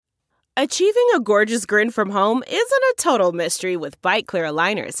Achieving a gorgeous grin from home isn't a total mystery with Bite Clear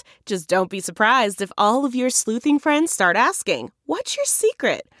aligners. Just don't be surprised if all of your sleuthing friends start asking, "What's your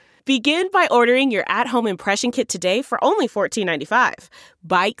secret?" Begin by ordering your at-home impression kit today for only $14.95.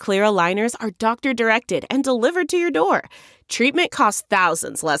 Bite Clear aligners are doctor-directed and delivered to your door. Treatment costs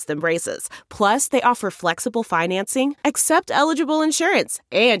thousands less than braces. Plus, they offer flexible financing, accept eligible insurance,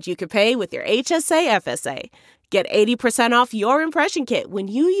 and you can pay with your HSA FSA. Get 80% off your impression kit when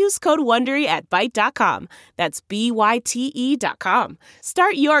you use code WONDERY at Byte.com. That's BYTE.com.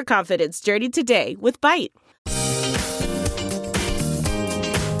 Start your confidence journey today with Byte.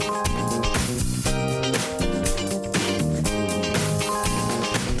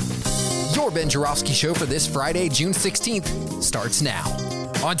 Your Ben Joravsky Show for this Friday, June 16th, starts now.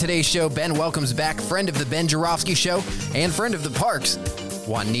 On today's show, Ben welcomes back friend of the Ben Joravsky Show and friend of the parks,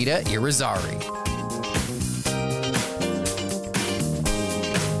 Juanita Irizarry.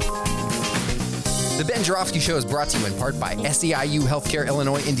 The Ben Joravsky Show is brought to you in part by SEIU Healthcare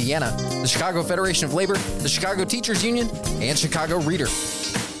Illinois, Indiana, the Chicago Federation of Labor, the Chicago Teachers Union, and Chicago Reader.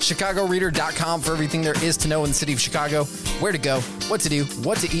 ChicagoReader.com for everything there is to know in the city of Chicago, where to go, what to do,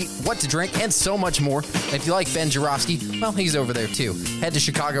 what to eat, what to drink, and so much more. And if you like Ben Joravsky, well, he's over there too. Head to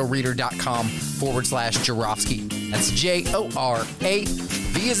ChicagoReader.com/Joravsky. That's JORA,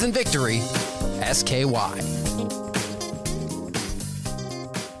 V as in victory, SKY.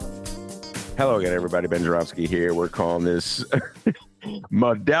 Hello again, everybody. Ben Joravsky here. We're calling this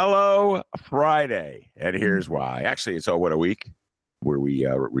Modelo Friday, and here's why. Actually, it's What a Week, where we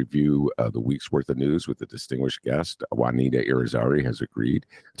review the week's worth of news with a distinguished guest. Juanita Irizarry has agreed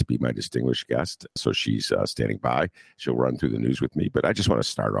to be my distinguished guest, so she's standing by. She'll run through the news with me, but I just want to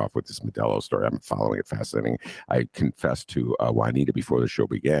start off with this Modelo story. I'm following it, fascinating. I confessed to Juanita before the show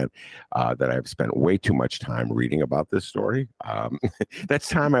began that I've spent way too much time reading about this story. That's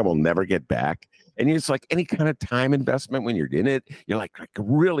time I will never get back. And it's like any kind of time investment when you're in it, you're like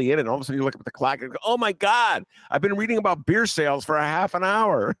really in it. And all of a sudden you look up at the clock and go, oh my God, I've been reading about beer sales for a half an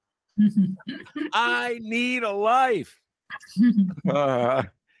hour. I need a life.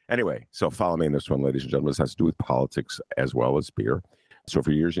 Anyway, so follow me in this one, ladies and gentlemen. This has to do with politics as well as beer. So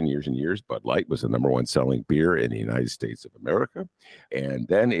for years and years and years, Bud Light was the number one selling beer in the United States of America. And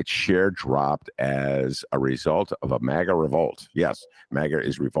then its share dropped as a result of a MAGA revolt. Yes, MAGA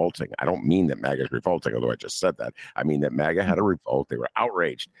is revolting. I don't mean that MAGA is revolting, although I just said that. I mean that MAGA had a revolt. They were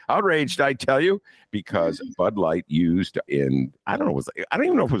outraged. Outraged, I tell you, because Bud Light used in, I don't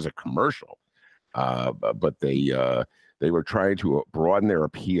even know if it was a commercial, but they were trying to broaden their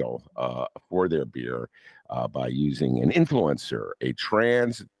appeal for their beer by using an influencer, a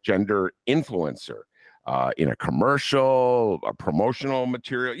transgender influencer, in a commercial, a promotional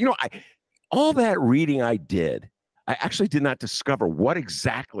material. You know, all that reading I did, I actually did not discover what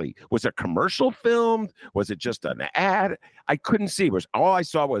exactly was a commercial filmed. Was it just an ad? I couldn't see. All I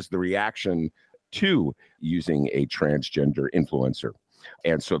saw was the reaction to using a transgender influencer.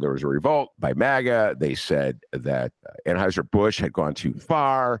 And so there was a revolt by MAGA. They said that Anheuser-Busch had gone too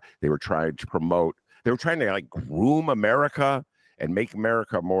far. They were trying to like groom America and make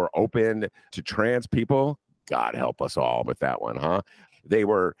America more open to trans people. God help us all with that one, huh? They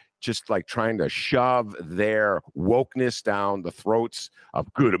were just like trying to shove their wokeness down the throats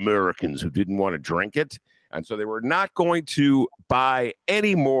of good Americans who didn't want to drink it. And so they were not going to buy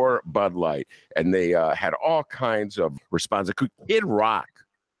any more Bud Light. And they had all kinds of responses. Kid Rock,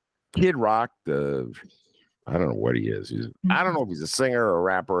 I don't know what he is. I don't know if he's a singer or a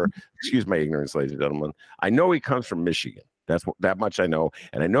rapper. Excuse my ignorance, ladies and gentlemen. I know he comes from Michigan. That much I know.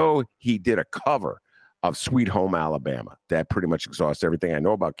 And I know he did a cover of Sweet Home Alabama. That pretty much exhausts everything I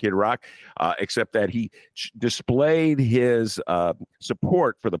know about Kid Rock, except that he displayed his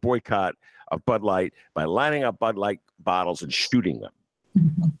support for the boycott of Bud Light by lining up Bud Light bottles and shooting them.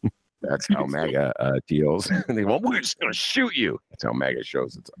 That's how MAGA deals. And they go, well, we're just going to shoot you. That's how MAGA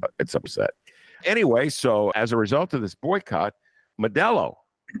shows it's upset. Anyway, so as a result of this boycott, Modelo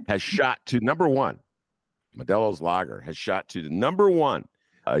has shot to number one. Modelo's lager has shot to the number one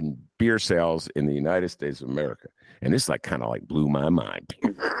in beer sales in the United States of America. And this kind of blew my mind.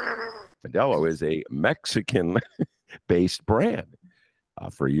 Modelo is a Mexican-based brand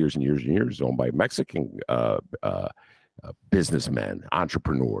for years and years and years, owned by Mexican businessmen,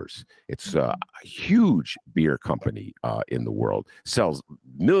 entrepreneurs. It's a huge beer company in the world, sells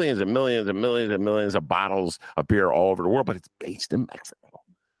millions and millions and millions and millions of bottles of beer all over the world, but it's based in Mexico.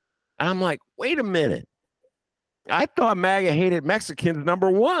 And I'm like, wait a minute. I thought MAGA hated Mexicans number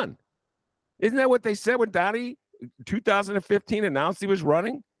one. Isn't that what they said when Donnie, 2015, announced he was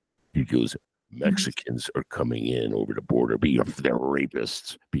running? He goes, Mexicans are coming in over the border. They're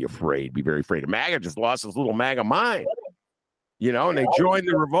rapists. Be afraid. Be very afraid. And MAGA just lost his little MAGA mind, and they joined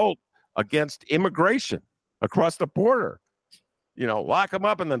the revolt against immigration across the border. Lock them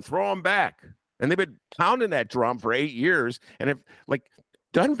up and then throw them back. And they've been pounding that drum for 8 years and have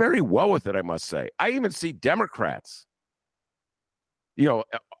done very well with it, I must say. I even see Democrats,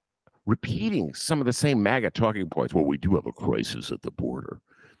 repeating some of the same MAGA talking points. Well, we do have a crisis at the border.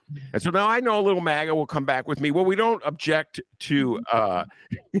 And so now I know a little MAGA will come back with me. Well, we don't object to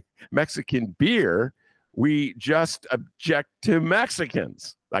Mexican beer. We just object to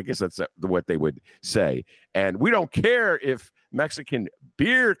Mexicans. I guess that's what they would say. And we don't care if Mexican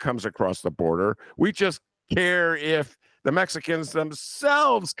beer comes across the border. We just care if the Mexicans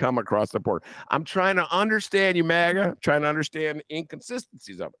themselves come across the border. I'm trying to understand you, MAGA, trying to understand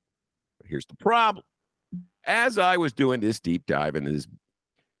inconsistencies of it. But here's the problem. As I was doing this deep dive into this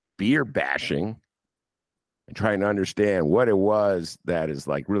beer bashing and trying to understand what it was that is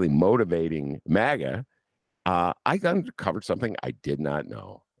really motivating MAGA, I uncovered something I did not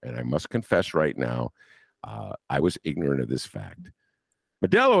know. And I must confess right now, I was ignorant of this fact.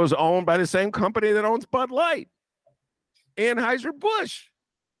 Modelo is owned by the same company that owns Bud Light, Anheuser-Busch.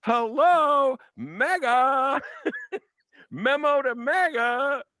 Hello, MAGA. Memo to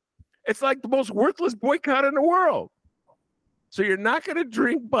MAGA. It's like the most worthless boycott in the world. So you're not going to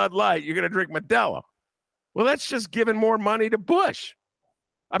drink Bud Light. You're going to drink Modelo. Well, that's just giving more money to Bush.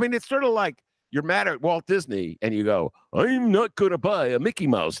 I mean, it's sort of like you're mad at Walt Disney and you go, I'm not going to buy a Mickey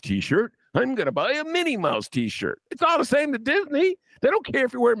Mouse t-shirt. I'm going to buy a Minnie Mouse t-shirt. It's all the same to Disney. They don't care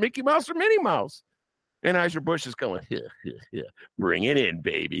if you wear Mickey Mouse or Minnie Mouse. And Anheuser-Busch is going, bring it in,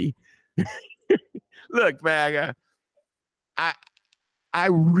 baby. Look, MAGA, I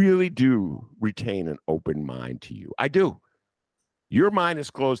really do retain an open mind to you. I do. Your mind is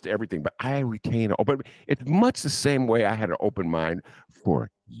closed to everything, but I retain an open. It's much the same way I had an open mind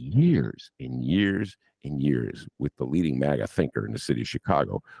for years and years and years with the leading MAGA thinker in the city of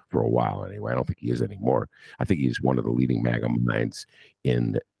Chicago for a while anyway. I don't think he is anymore. I think he's one of the leading MAGA minds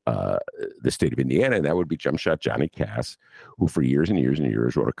in the state of Indiana, and that would be Jumpshot Johnny Cass, who for years and years and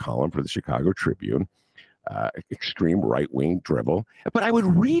years wrote a column for the Chicago Tribune, extreme right-wing drivel. But I would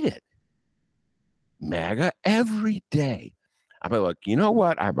read it, MAGA, every day. I'd be like, you know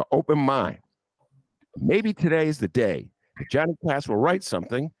what? I have an open mind. Maybe today's the day that Johnny Cass will write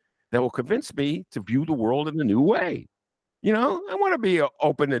something that will convince me to view the world in a new way. I want to be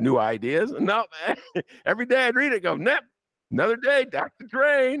open to new ideas. No, every day I'd read it, go, nope, another day, Dr.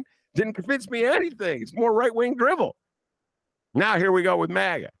 Drain didn't convince me anything. It's more right-wing drivel. Now here we go with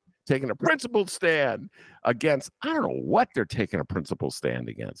MAGA, taking a principled stand against, I don't know what they're taking a principled stand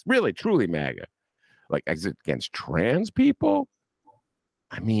against. Really, truly MAGA. Like, is it against trans people?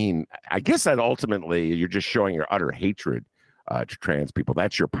 I mean, I guess that ultimately you're just showing your utter hatred to trans people.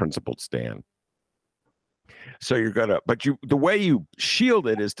 That's your principled stand. So you're going to, but the way you shield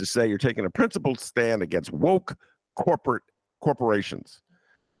it is to say you're taking a principled stand against woke corporations.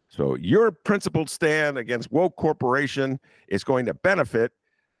 So your principled stand against woke corporation is going to benefit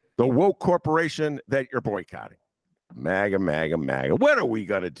the woke corporation that you're boycotting. MAGA, MAGA, MAGA. What are we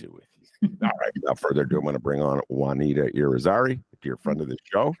going to do with you? All right, without further ado, I'm going to bring on Juanita Irizarry, a dear friend of the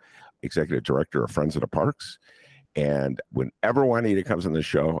show, executive director of Friends of the Parks. And whenever Juanita comes on the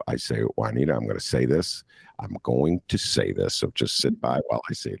show, I say, Juanita, I'm going to say this. I'm going to say this. So just sit by while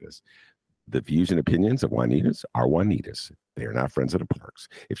I say this. The views and opinions of Juanita's are Juanita's. They are not Friends of the Parks.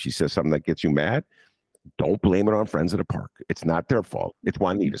 If she says something that gets you mad, don't blame it on Friends of the Park. It's not their fault. It's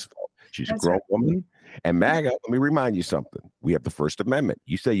Juanita's fault. She's a grown woman. And MAGA, let me remind you something. We have the First Amendment.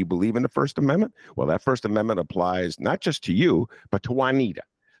 You say you believe in the First Amendment? Well, that First Amendment applies not just to you, but to Juanita.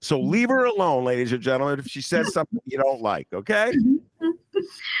 So leave her alone, ladies and gentlemen, if she says something you don't like, okay?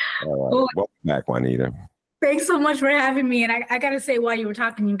 Welcome back, Juanita. Thanks so much for having me. And I got to say, while you were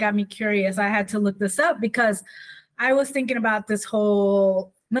talking, you got me curious. I had to look this up because I was thinking about this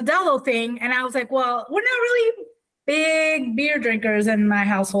whole Modelo thing. And I was like, well, we're not really big beer drinkers in my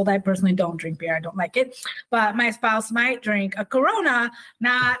household. I personally don't drink beer. I don't like it. But my spouse might drink a Corona,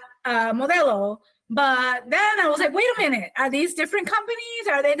 not a Modelo. But then I was like, wait a minute. Are these different companies?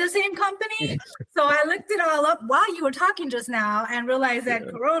 Are they the same company? So I looked it all up while you were talking just now and realized that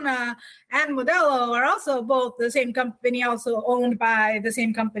Corona and Modelo are also both the same company, also owned by the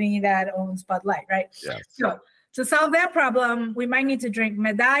same company that owns Bud Light, right? Yes. So to solve that problem, we might need to drink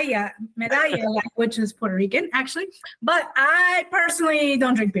Medalla, which is Puerto Rican, actually. But I personally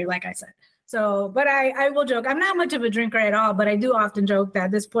don't drink beer, like I said. So, but I will joke. I'm not much of a drinker at all, but I do often joke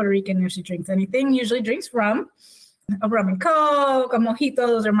that this Puerto Rican, if she drinks anything, usually drinks rum. a rum and coke, a mojito,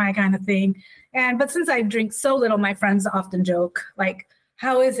 those are my kind of thing. But since I drink so little, my friends often joke, like,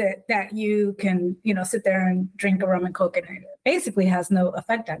 how is it that you can, sit there and drink a rum and coke and it basically has no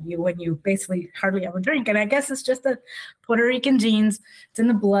effect on you when you basically hardly ever drink? And I guess it's just the Puerto Rican genes. It's in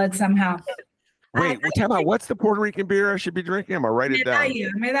the blood somehow. Wait, tell me, what's the Puerto Rican beer I should be drinking? I'm going to write it down.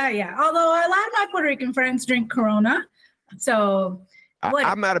 Medalla. Although a lot of my Puerto Rican friends drink Corona. So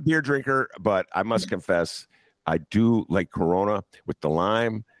I'm not a beer drinker, but I must confess, I do like Corona with the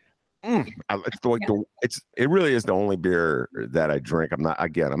lime. It really is the only beer that I drink. I'm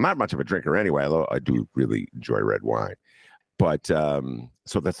not much of a drinker anyway, although I do really enjoy red wine. But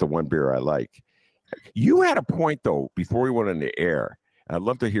so that's the one beer I like. You had a point though before we went on the air. I'd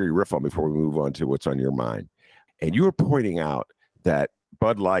love to hear you riff on before we move on to what's on your mind. And you were pointing out that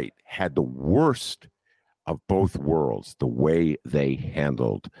Bud Light had the worst of both worlds, the way they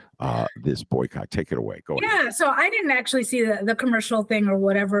handled this boycott. Take it away. Go ahead. Yeah, so I didn't actually see the commercial thing or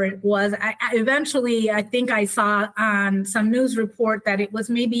whatever it was. I think I saw on some news report that it was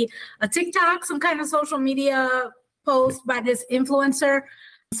maybe a TikTok, some kind of social media post by this influencer.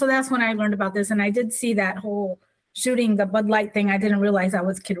 So that's when I learned about this. And I did see that whole shooting the Bud Light thing. I didn't realize that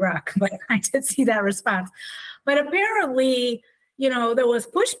was Kid Rock, but I did see that response. But apparently, there was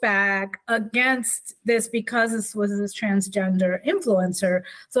pushback against this because this was this transgender influencer.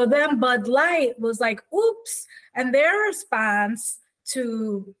 So then Bud Light was like, oops. And their response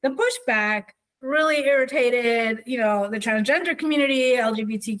to the pushback really irritated, the transgender community,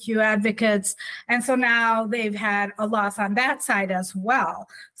 LGBTQ advocates. And so now they've had a loss on that side as well.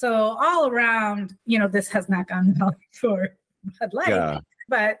 So all around, this has not gone well for Bud Light. Yeah.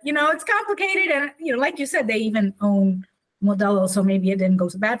 But, it's complicated. And, like you said, they even own Modelo, so maybe it didn't go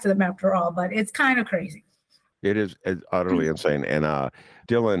so bad for them after all, but it's kind of crazy. It's utterly insane. And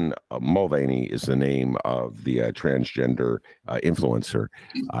Dylan Mulvaney is the name of the transgender influencer.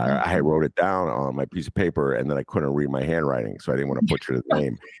 I wrote it down on my piece of paper, and then I couldn't read my handwriting, so I didn't want to butcher the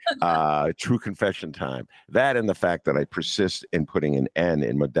name. True confession time. That and the fact that I persist in putting an N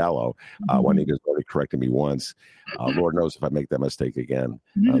in Modelo. Juanita's already corrected me once. Lord knows if I make that mistake again.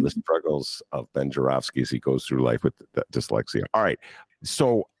 The struggles of Ben Jarofsky as he goes through life with dyslexia. All right.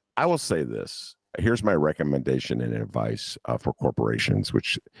 So I will say this. Here's my recommendation and advice for corporations,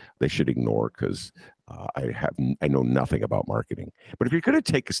 which they should ignore because I know nothing about marketing. But if you're going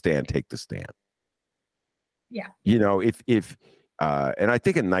to take a stand, take the stand. Yeah. If and I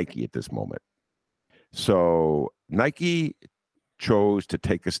think of Nike at this moment. So Nike chose to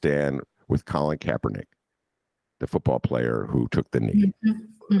take a stand with Colin Kaepernick, the football player who took the knee.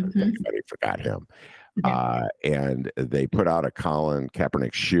 Everybody forgot him. And they put out a Colin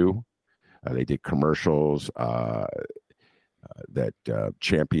Kaepernick shoe. They did commercials that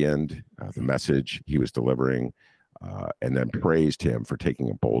championed the message he was delivering and then praised him for taking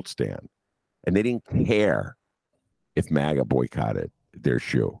a bold stand. And they didn't care if MAGA boycotted their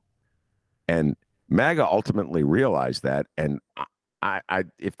shoe. And MAGA ultimately realized that. And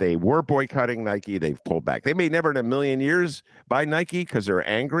if they were boycotting Nike, they've pulled back. They may never in a million years buy Nike because they're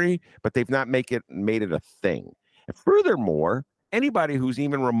angry, but they've not made it a thing. And furthermore, anybody who's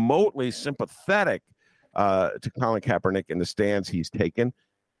even remotely sympathetic to Colin Kaepernick and the stands he's taken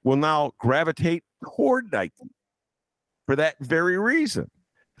will now gravitate toward Nike for that very reason.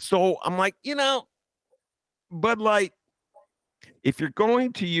 So I'm like, Bud Light, if you're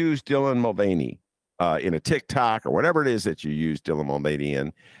going to use Dylan Mulvaney in a TikTok or whatever it is that you use Dylan Mulvaney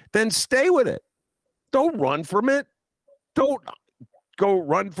in, then stay with it. Don't run from it. Don't go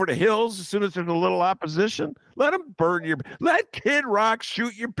run for the hills as soon as there's a little opposition. Let Kid Rock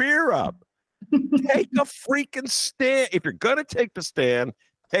shoot your beer up. Take a freaking stand. If you're going to take the stand,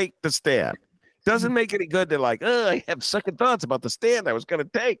 take the stand. Doesn't make any good to I have second thoughts about the stand I was going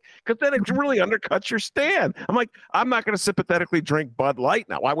to take, because then it really undercuts your stand. I'm like, I'm not going to sympathetically drink Bud Light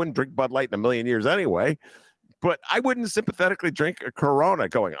now. I wouldn't drink Bud Light in a million years anyway. But I wouldn't sympathetically drink a Corona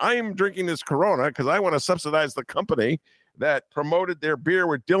going, I am drinking this Corona because I want to subsidize the company that promoted their beer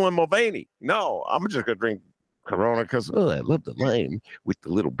with Dylan Mulvaney. No, I'm just going to drink Corona because I love the lime with the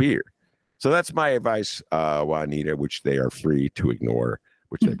little beer. So that's my advice, Juanita, which they are free to ignore,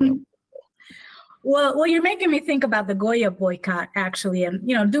 which they don't. Well, you're making me think about the Goya boycott, actually. And,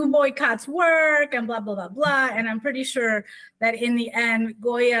 do boycotts work and blah, blah, blah, blah. And I'm pretty sure that in the end,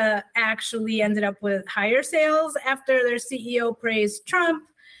 Goya actually ended up with higher sales after their CEO praised Trump.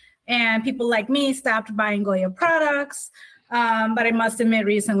 And people like me stopped buying Goya products. But I must admit,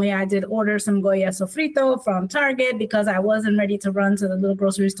 recently I did order some Goya sofrito from Target because I wasn't ready to run to the little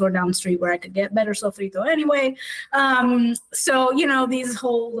grocery store down the street where I could get better sofrito anyway. So,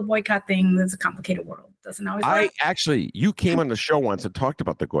 the boycott thing is a complicated world. Doesn't always work. You came on the show once and talked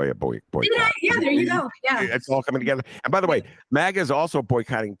about the Goya boycott. Yeah, there you go. Yeah. It's all coming together. And by the way, MAGA is also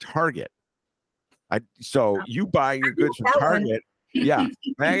boycotting Target. You buy your goods from Target. Yeah,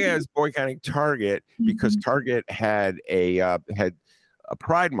 MAGA is boycotting Target because Target had a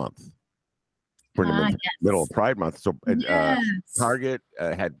Pride Month. We're in the middle of Pride Month, so Target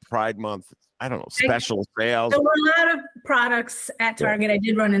had Pride Month. I don't know, special sales. There were a lot of products at Target. I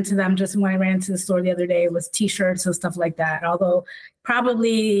did run into them just when I ran into the store the other day. It was T-shirts and stuff like that. Although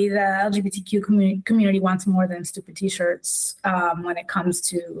probably the LGBTQ community wants more than stupid T-shirts when it comes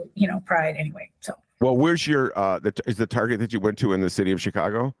to Pride anyway. So. Well, where's your is the Target that you went to in the city of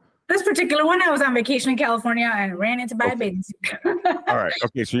Chicago? This particular one, I was on vacation in California and ran into buy a bathing suit. All right.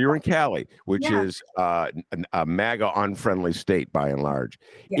 Okay. So you're in Cali, which is a MAGA unfriendly state by and large.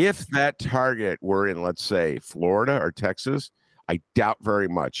 Yes. If that Target were in, let's say, Florida or Texas, I doubt very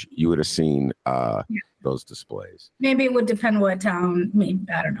much you would have seen those displays. Maybe it would depend what town.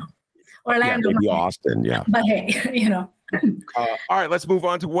 I don't know. Orlando. Maybe Austin. Yeah. But hey, all right, let's move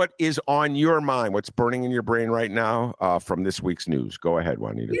on to what is on your mind. What's burning in your brain right now from this week's news? Go ahead,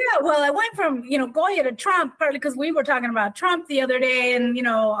 Juanita. Yeah, well, I went from Goya to Trump partly because we were talking about Trump the other day, and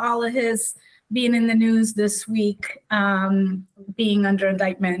all of his being in the news this week, being under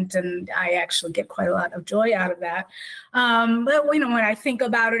indictment, and I actually get quite a lot of joy out of that. But when I think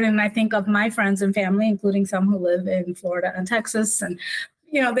about it, and I think of my friends and family, including some who live in Florida and Texas, and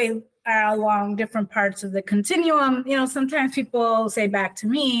they are along different parts of the continuum. Sometimes people say back to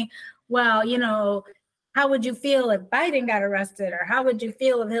me, well, how would you feel if Biden got arrested? Or how would you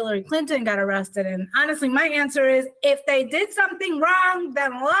feel if Hillary Clinton got arrested? And honestly, my answer is if they did something wrong,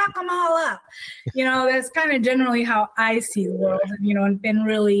 then lock them all up. That's kind of generally how I see the world. And been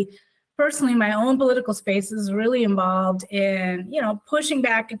really personally, my own political space is really involved in, pushing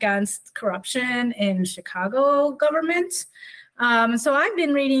back against corruption in Chicago government. So I've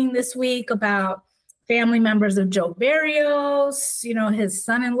been reading this week about family members of Joe Barrios, his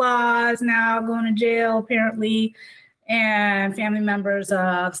son-in-law is now going to jail apparently, and family members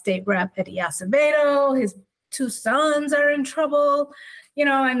of State Rep Eddie Acevedo, his two sons are in trouble,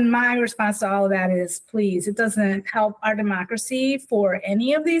 and my response to all of that is, please, it doesn't help our democracy for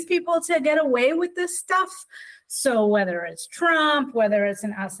any of these people to get away with this stuff. So whether it's Trump, whether it's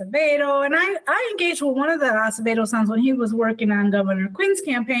an Acevedo, and I engaged with one of the Acevedo sons when he was working on Governor Quinn's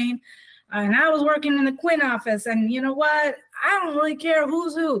campaign, and I was working in the Quinn office, and you know what? I don't really care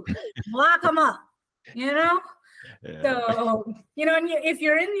who's who. Lock them up, Yeah. So, and if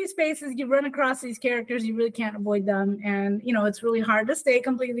you're in these spaces, you run across these characters, you really can't avoid them. And, it's really hard to stay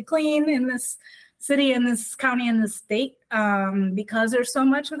completely clean in this city, in this county, in this state, because there's so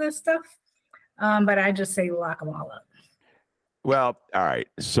much of this stuff. But I just say lock them all up. Well, all right.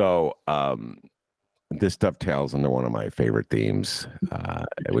 So this dovetails into one of my favorite themes,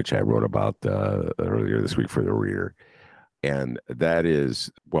 which I wrote about earlier this week for the Reader. And that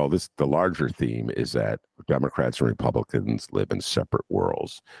is, the larger theme is that Democrats and Republicans live in separate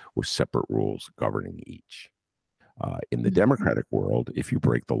worlds with separate rules governing each. In the Democratic world, if you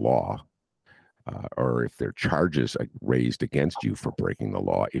break the law, or if there are charges raised against you for breaking the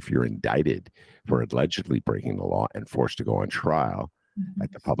law, if you're indicted for allegedly breaking the law and forced to go on trial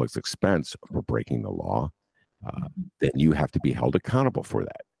at the public's expense for breaking the law, then you have to be held accountable for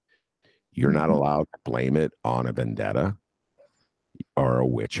that. You're not allowed to blame it on a vendetta or a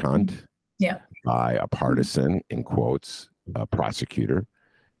witch hunt by a partisan, in quotes, prosecutor.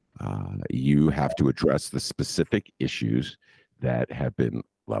 You have to address the specific issues that have been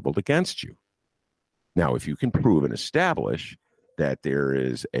leveled against you. Now, if you can prove and establish that there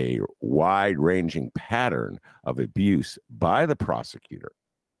is a wide-ranging pattern of abuse by the prosecutor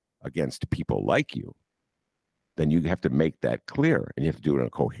against people like you, then you have to make that clear, and you have to do it in a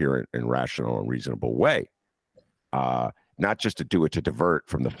coherent and rational and reasonable way, not just to do it to divert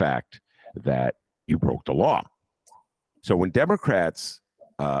from the fact that you broke the law. So when Democrats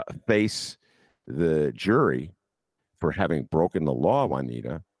face the jury for having broken the law,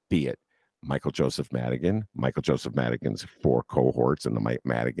 Juanita, be it Michael Joseph Madigan's 4 cohorts in the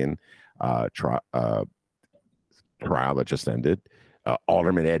Madigan trial that just ended,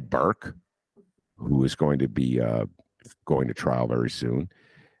 Alderman Ed Burke, who is going to be going to trial very soon,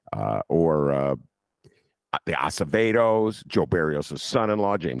 or the Acevedos, Joe Barrios'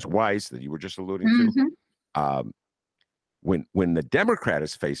 son-in-law, James Weiss, that you were just alluding to. When the Democrat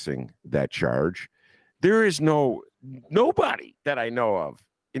is facing that charge, There is nobody that I know of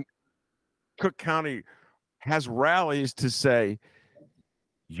in Cook County has rallies to say,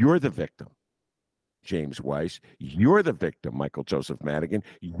 you're the victim, James Weiss. You're the victim, Michael Joseph Madigan.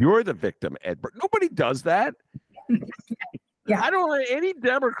 You're the victim, Ed Burke. Nobody does that. Yeah. I don't know any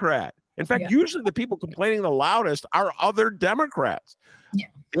Democrat. In fact, usually the people complaining the loudest are other Democrats. Yeah.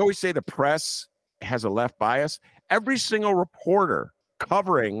 They always say the press has a left bias. Every single reporter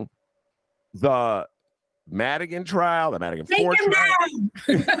covering the Madigan trial, the Madigan Ford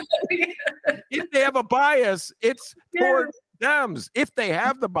trial, if they have a bias, it's toward Dems, if they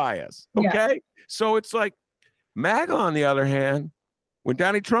have the bias. Okay? So it's like MAGA, on the other hand, when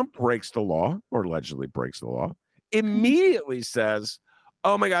Donald Trump breaks the law, or allegedly breaks the law, immediately says,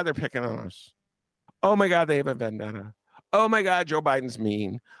 oh my God, they're picking on us. Oh my God, they have a vendetta. Oh my God, Joe Biden's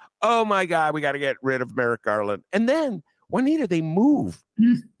mean. Oh my God, we got to get rid of Merrick Garland. And then, Juanita, they move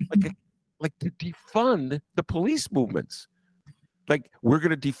like to defund the police movements. Like, we're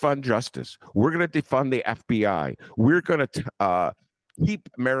going to defund justice. We're going to defund the FBI. We're going to keep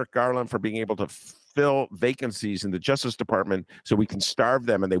Merrick Garland from being able to fill vacancies in the Justice Department so we can starve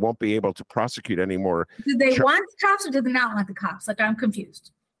them and they won't be able to prosecute anymore. Did they want the cops or did they not want the cops? Like, I'm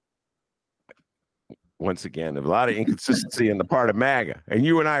confused. Once again, a lot of inconsistency in the part of MAGA. And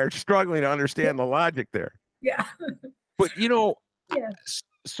you and I are struggling to understand the logic there. Yeah. But,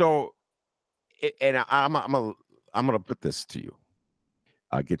 so, and I'm going to put this to you.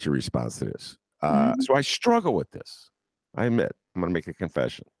 I'll get your response to this. So I struggle with this. I admit, I'm going to make a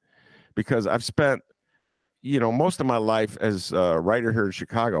confession. Because I've spent, most of my life as a writer here in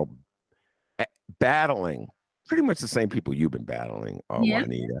Chicago battling pretty much the same people you've been battling,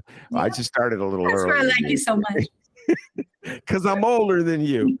 Juanita. Yeah. I just started a little early. That's why I like you so much. Because I'm older than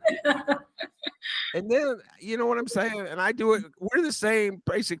you. And then, you know what I'm saying? And I do it. We're the same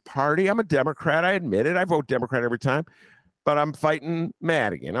basic party. I'm a Democrat. I admit it. I vote Democrat every time. But I'm fighting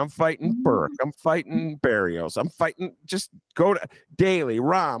Madigan. I'm fighting Burke. I'm fighting Barrios. I'm fighting, just go to Daley,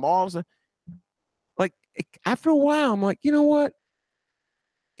 Rahm, all of a sudden. Like, after a while, I'm like, you know what?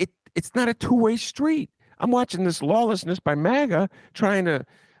 It's not a two-way street. I'm watching this lawlessness by MAGA trying to,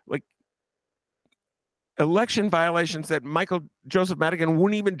 election violations that Michael Joseph Madigan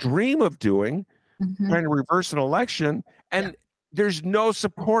wouldn't even dream of doing, trying to reverse an election. And there's no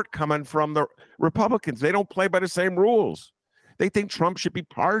support coming from the Republicans. They don't play by the same rules. They think Trump should be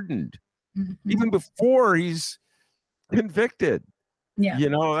pardoned even before he's convicted. Yeah.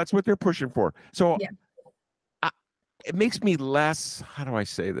 That's what they're pushing for. So it makes me less, how do I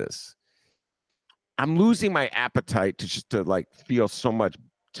say this? I'm losing my appetite to feel so much,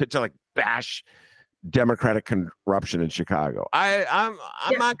 to bash Democratic corruption in Chicago. I'm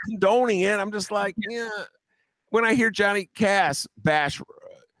not condoning it. I'm just like, when I hear Johnny Cass bash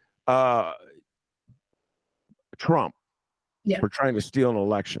Trump for trying to steal an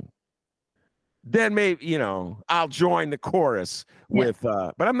election, then maybe, I'll join the chorus with,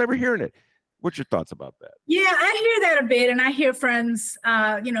 but I'm never hearing it. What's your thoughts about that? Yeah, I hear that a bit. And I hear friends,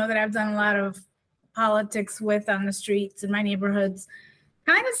 that I've done a lot of politics with on the streets in my neighborhoods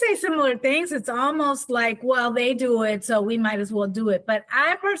kind of say similar things. It's almost like, well, they do it, so we might as well do it. But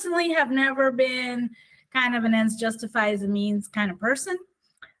I personally have never been kind of an ends justifies the means kind of person.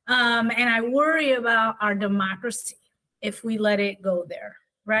 And I worry about our democracy if we let it go there,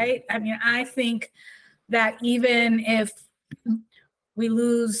 right? I mean, I think that even if we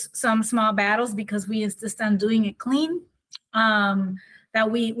lose some small battles because we insist on doing it clean, that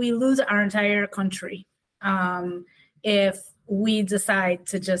we lose our entire country if we decide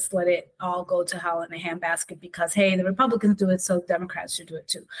to just let it all go to hell in a handbasket because, hey, the Republicans do it, so Democrats should do it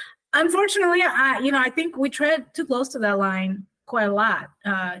too. Unfortunately, I think we tread too close to that line quite a lot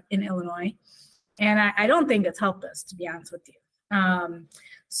in Illinois, and I don't think it's helped us, to be honest with you.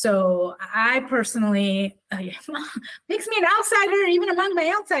 So I personally, makes me an outsider, even among my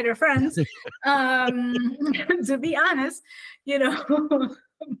outsider friends, to be honest,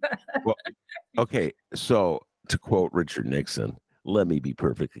 Well, okay, so to quote Richard Nixon, let me be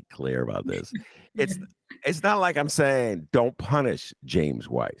perfectly clear about this. It's not like I'm saying don't punish James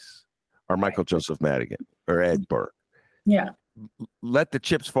Weiss or Michael Joseph Madigan or Ed Burke. Yeah. Let the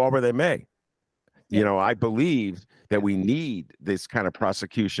chips fall where they may. I believe that we need this kind of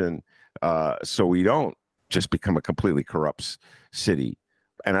prosecution so we don't just become a completely corrupt city.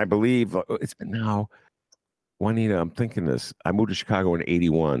 And I believe it's been now, Juanita, I'm thinking this. I moved to Chicago in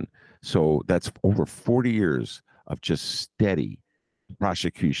 1981. So that's over 40 years of just steady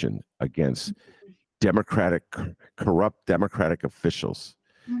prosecution against corrupt Democratic officials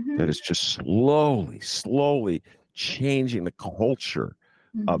that is just slowly changing the culture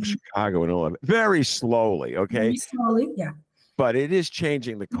of Chicago and Illinois, very slowly, okay? Very slowly, yeah. But it is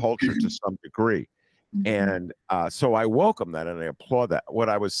changing the culture to some degree. And so I welcome that and I applaud that. What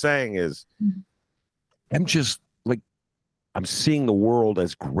I was saying is, I'm just like, I'm seeing the world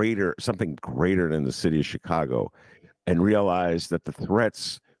as something greater than the city of Chicago, and realize that the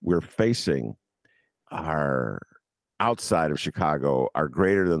threats we're facing are outside of Chicago are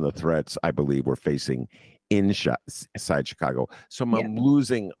greater than the threats I believe we're facing inside Chicago. So I'm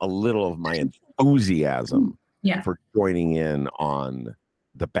losing a little of my enthusiasm for joining in on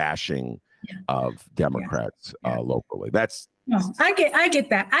the bashing of Democrats locally. That's I get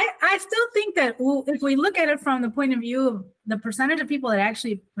that. I still think that if we look at it from the point of view of the percentage of people that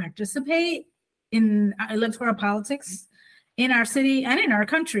actually participate in electoral politics in our city and in our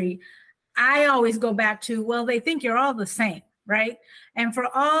country, I always go back to, well, they think you're all the same, right? And for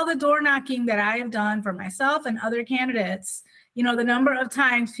all the door knocking that I have done for myself and other candidates, you know, the number of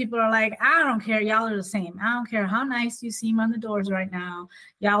times people are like, I don't care, y'all are the same. I don't care how nice you seem on the doors right now,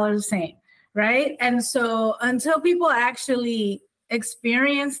 y'all are the same, right? And so until people actually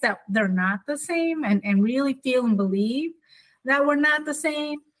experience that they're not the same and really feel and believe that we're not the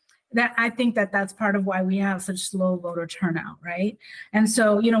same, that I think that that's part of why we have such slow voter turnout, right? And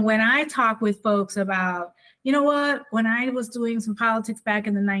so, you know, when I talk with folks about, you know what, when I was doing some politics back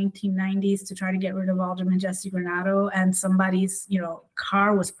in the 1990s to try to get rid of Alderman Jesse Granado, and somebody's, you know,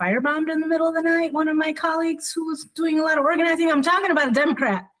 car was firebombed in the middle of the night, one of my colleagues who was doing a lot of organizing, I'm talking about a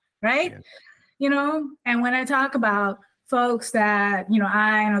Democrat, right? You know, and when I talk about folks that, you know,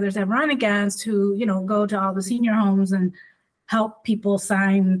 I and others have run against who, you know, go to all the senior homes and help people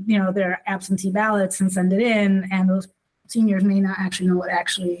sign, you know, their absentee ballots and send it in, and those seniors may not actually know what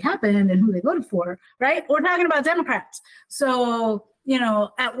actually happened and who they voted for, right? We're talking about Democrats. So, you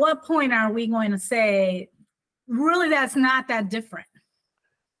know, at what point are we going to say, really, that's not that different,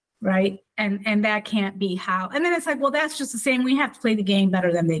 right? And that can't be how. And then it's like, well, that's just the same. We have to play the game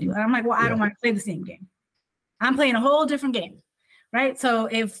better than they do. And I'm like, well, I don't want to play the same game. I'm playing a whole different game, right? So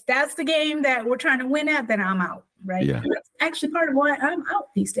if that's the game that we're trying to win at, then I'm out, right? Yeah. That's actually part of why I'm out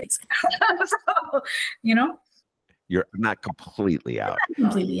these days. So, you know? You're not completely out.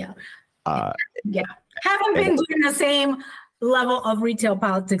 Not completely out. Haven't been doing the same level of retail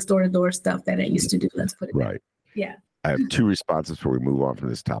politics, door-to-door stuff that I used to do. Let's put it right. There. Yeah. I have two responses before we move on from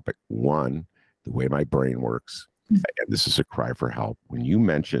this topic. One, the way my brain works, and this is a cry for help. When you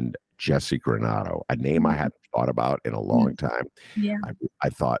mentioned Jesse Granado, a name I hadn't thought about in a long time, I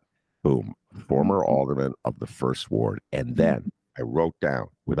thought, boom, former alderman of the first ward. And then I wrote down,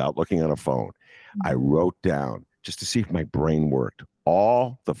 without looking on a phone, I wrote down, just to see if my brain worked,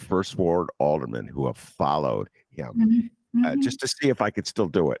 all the first ward aldermen who have followed him, just to see if I could still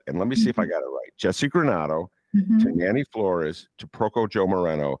do it. And let me see if I got it right. Jesse Granado, to Manny Flores, to Proco Joe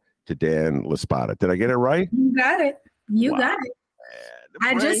Moreno, to Dan Laspada. Did I get it right? You got it. You got it.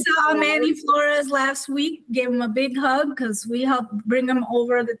 I just saw Manny Flores last week, gave him a big hug because we helped bring him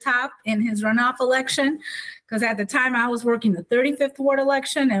over the top in his runoff election. Because at the time I was working the 35th ward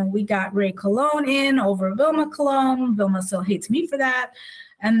election and we got Ray Colon in over Vilma Colon. Vilma still hates me for that.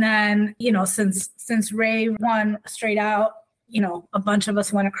 And then, you know, since Ray won straight out, you know, a bunch of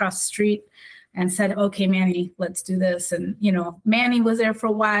us went across the street and said, okay, Manny, let's do this. And, you know, Manny was there for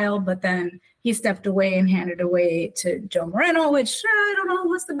a while, but then he stepped away and handed away to Joe Moreno, which I don't know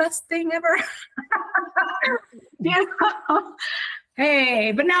was the best thing ever. You know?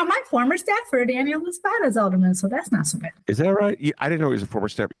 Hey, but now my former staffer, Daniel Laspada, is alderman, so that's not so bad. Is that right? I didn't know he was a former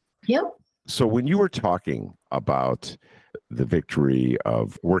staffer. Yep. So when you were talking about the victory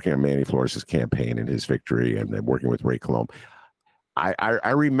of working on Manny Flores' campaign and his victory and then working with Ray Colon, I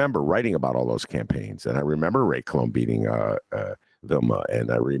remember writing about all those campaigns, and I remember Ray Colon beating Vilma,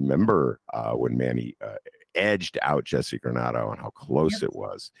 and I remember when Manny edged out Jesse Granado and how close it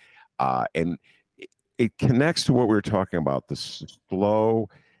was. And it connects to what we were talking about, the slow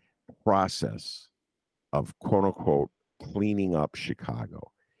process of quote unquote cleaning up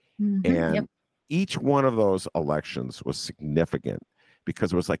Chicago. And each one of those elections was significant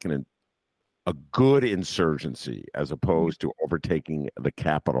because it was like a good insurgency as opposed to overtaking the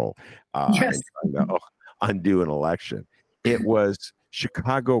Capitol and trying to undo an election. It was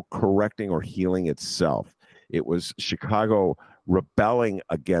Chicago correcting or healing itself. It was Chicago rebelling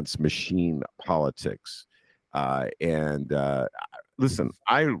against machine politics. Listen,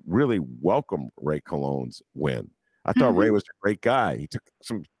 I really welcome Ray Colon's win. I thought Ray was a great guy. He took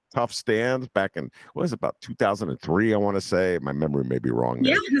some tough stands back in, what was it, about 2003, I want to say. My memory may be wrong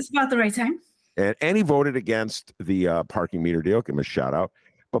there. Yeah, that's about the right time. And he voted against the parking meter deal. Give him a shout out.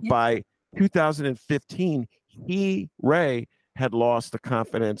 But by 2015, Ray had lost the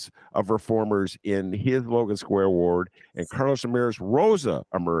confidence of reformers in his Logan Square ward, and Carlos Ramirez Rosa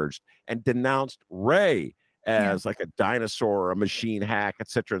emerged and denounced Ray as like a dinosaur, a machine hack, et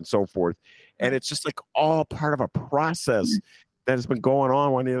cetera, and so forth. And it's just like all part of a process that has been going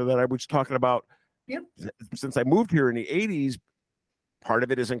on, Juanita, that I was talking about since I moved here in the 80s. Part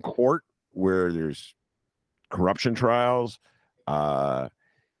of it is in court where there's corruption trials. And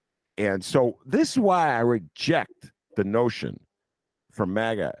so this is why I reject the notion from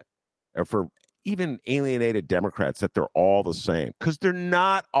MAGA or for even alienated Democrats that they're all the same, because they're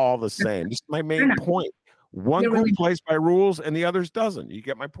not all the same. This is my main point. One group plays by rules and the others doesn't. You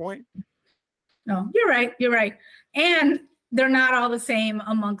get my point? No, you're right. You're right. And they're not all the same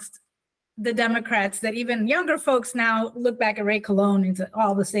amongst the Democrats, that even younger folks now look back at Ray Colon and say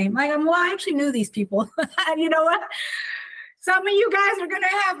all the same. Like, well, I actually knew these people. You know what? Some of you guys are going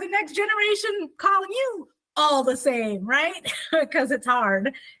to have the next generation calling you all the same, right? Because it's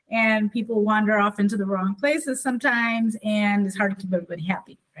hard and people wander off into the wrong places sometimes, and it's hard to keep everybody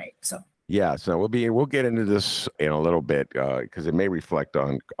happy, right? So yeah, so we'll get into this in a little bit because it may reflect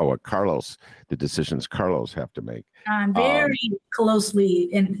on the decisions Carlos have to make. I'm very closely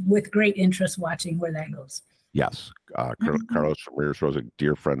and with great interest watching where that goes. Yes, Carlos Ramirez was a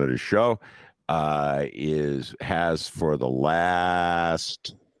dear friend of the show. Has for the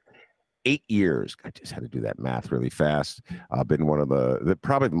last 8 years. I just had to do that math really fast. Been one of the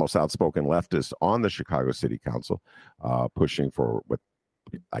probably the most outspoken leftists on the Chicago City Council, pushing for what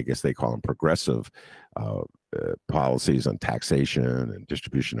I guess they call them progressive policies on taxation and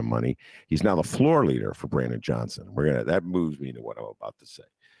distribution of money. He's now the floor leader for Brandon Johnson. That moves me to what I'm about to say,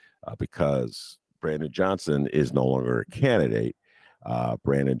 because Brandon Johnson is no longer a candidate.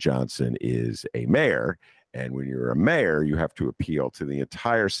 Brandon Johnson is a mayor, and when you're a mayor, you have to appeal to the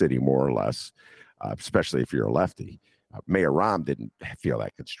entire city, more or less, especially if you're a lefty. Mayor Rahm didn't feel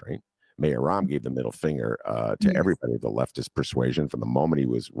that constraint. Mayor Rahm gave the middle finger to everybody, the leftist persuasion, from the moment he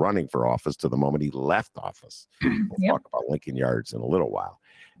was running for office to the moment he left office. We'll talk about Lincoln Yards in a little while.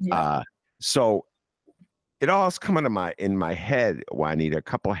 So it all is coming to in my head, Juanita, a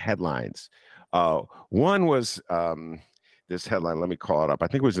couple of headlines. One was this headline, let me call it up. I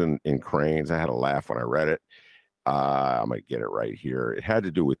think it was in Cranes. I had a laugh when I read it. I'm going to get it right here. It had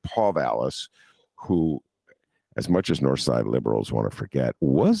to do with Paul Vallis, who, as much as Northside liberals want to forget,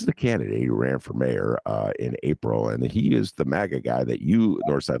 was the candidate who ran for mayor in April. And he is the MAGA guy that you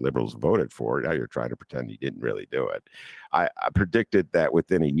Northside liberals voted for. Now you're trying to pretend he didn't really do it. I predicted that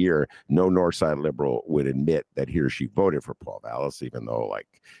within a year, no Northside liberal would admit that he or she voted for Paul Vallis, even though like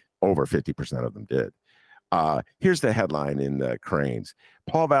over 50% of them did. Here's the headline in the Cranes.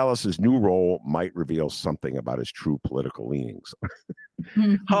 Paul Vallis's new role might reveal something about his true political leanings.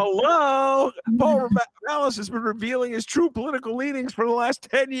 Hello? Paul Vallis has been revealing his true political leanings for the last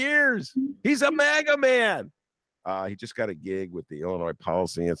 10 years. He's a MAGA man. He just got a gig with the Illinois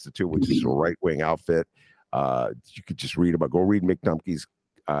Policy Institute, which is a right-wing outfit. You could just read about, go read Mick Dumke's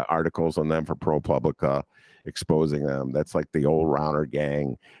articles on them for ProPublica, exposing them. That's like the old Rauner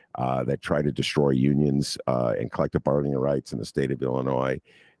gang that try to destroy unions and collective bargaining rights in the state of Illinois.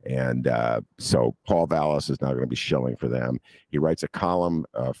 And so Paul Vallis is now going to be shilling for them. He writes a column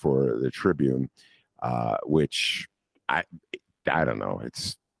for the Tribune, which I don't know.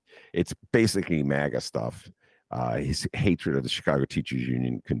 It's basically MAGA stuff. His hatred of the Chicago Teachers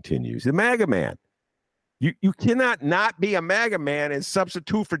Union continues. The MAGA man. You cannot not be a MAGA man and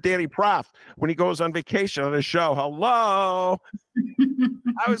substitute for Danny Proft when he goes on vacation on his show. Hello.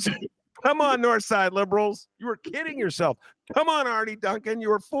 Come on, Northside liberals. You were kidding yourself. Come on, Artie Duncan. You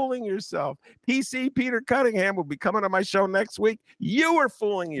were fooling yourself. PC Peter Cunningham will be coming on my show next week. You were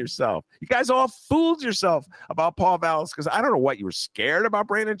fooling yourself. You guys all fooled yourself about Paul Vallis, because I don't know what you were scared about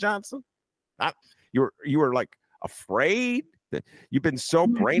Brandon Johnson. You were like afraid. That you've been so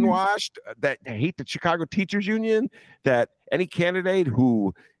brainwashed that hate the Chicago Teachers Union that any candidate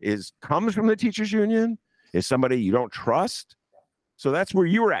who comes from the Teachers Union is somebody you don't trust. So that's where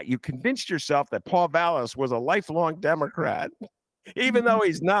you were at. You convinced yourself that Paul Vallis was a lifelong Democrat, even though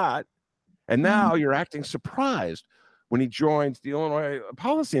he's not. And now you're acting surprised when he joins the Illinois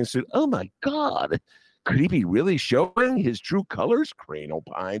Policy Institute. Oh my God, could he be really showing his true colors? Crane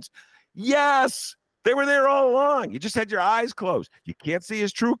opines. Yes. They were there all along. You just had your eyes closed. You can't see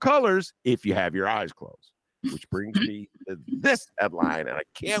his true colors if you have your eyes closed, which brings me to this headline, and I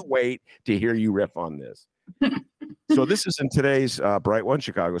can't wait to hear you riff on this. So this is in today's Bright One,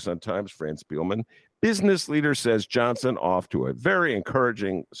 Chicago Sun-Times, Fran Spielman. Business leader says Johnson off to a very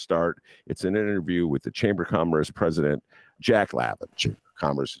encouraging start. It's an interview with the Chamber of Commerce president, Jack Lavin. Chamber of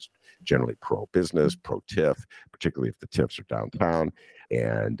Commerce is generally pro-business, pro-TIF, particularly if the TIFs are downtown,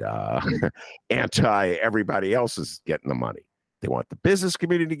 and anti-everybody else is getting the money. They want the business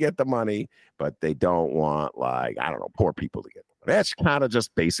community to get the money, but they don't want, poor people to get the money. That's kind of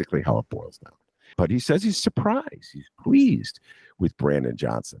just basically how it boils down. But he says he's surprised. He's pleased with Brandon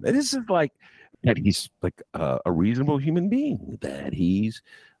Johnson. And this is like that he's like a reasonable human being, that he's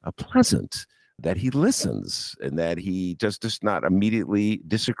pleasant, that he listens, and that he just does not immediately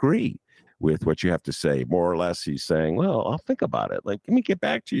disagree with what you have to say. More or less, he's saying, well, I'll think about it. Like, let me get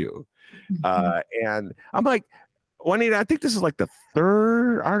back to you. And I'm like, Juanita, I think this is like the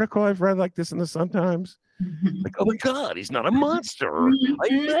third article I've read like this in the Sun-Times. Like, oh my God, he's not a monster. I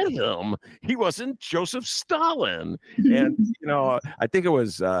met him. He wasn't Joseph Stalin. And, I think it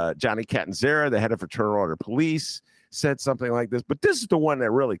was Johnny Catanzara, the head of Fraternal Order Police, said something like this. But this is the one that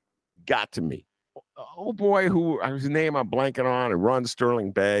really got to me. Oh boy, whose name I'm blanking on, and runs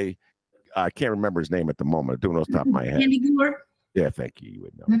Sterling Bay. I can't remember his name at the moment. I'm doing it off the top of my head. Andy Gore? Yeah, thank you. You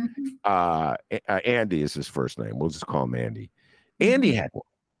would know. Andy is his first name. We'll just call him Andy. Andy had one.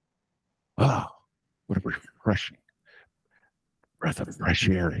 Oh, what a refreshing breath of fresh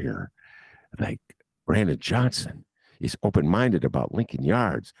air here. Like, Brandon Johnson is open-minded about Lincoln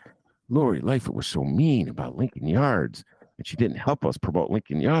Yards. Lori Lightfoot was so mean about Lincoln Yards, and she didn't help us promote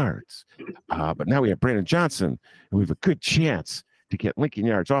Lincoln Yards. But now we have Brandon Johnson, and we have a good chance to get Lincoln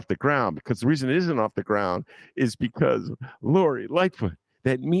Yards off the ground, because the reason it isn't off the ground is because Lori Lightfoot,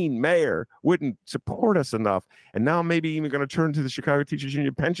 that mean mayor, wouldn't support us enough. And now maybe even going to turn to the Chicago Teachers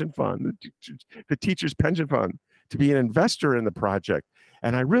Union Pension Fund, the Teachers Pension Fund, to be an investor in the project.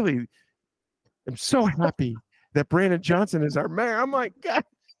 And I really am so happy that Brandon Johnson is our mayor. I'm like, God,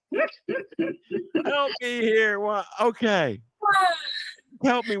 help me here. Well, okay.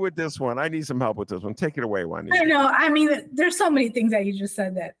 Help me with this one. I need some help with this one. Take it away, Juanita. I know. I mean, there's so many things that you just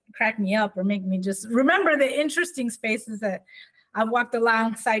said that crack me up or make me just remember the interesting spaces that I've walked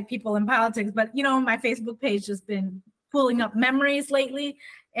alongside people in politics. But, my Facebook page has been pulling up memories lately.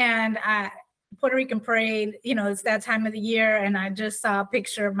 And Puerto Rican Parade, it's that time of the year. And I just saw a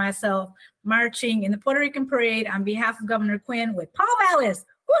picture of myself marching in the Puerto Rican Parade on behalf of Governor Quinn with Paul Vallis.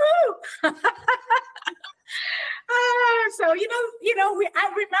 Woohoo! So, I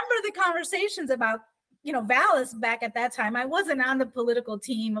remember the conversations about, Vallis back at that time. I wasn't on the political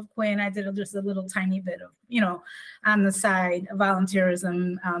team of Quinn. I did just a little tiny bit of, on the side of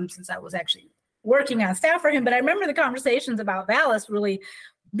volunteerism since I was actually working on staff for him. But I remember the conversations about Vallis really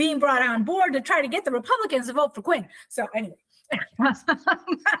being brought on board to try to get the Republicans to vote for Quinn. So anyway.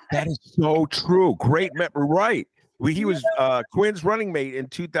 That is so true. Great memory. Right. He was Quinn's running mate in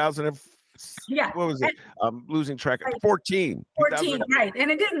 2004. Yeah. What was it? I'm losing track of 14. 14, right.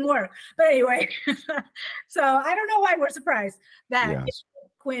 And it didn't work. But anyway, so I don't know why we're surprised that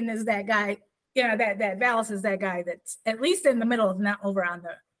Quinn is that guy, that Vallis is that guy that's at least in the middle, not over on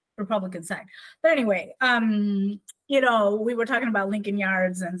the Republican side. But anyway, we were talking about Lincoln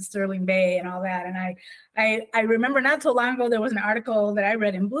Yards and Sterling Bay and all that. And I remember not so long ago, there was an article that I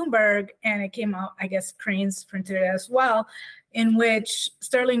read in Bloomberg, and it came out, I guess Cranes printed it as well, in which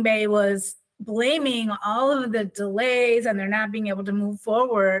Sterling Bay was blaming all of the delays and they're not being able to move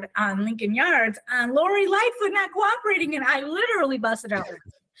forward on Lincoln Yards on Lori Lightfoot not cooperating. And I literally busted out laughing,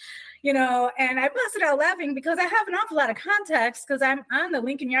 and I busted out laughing because I have an awful lot of context because I'm on the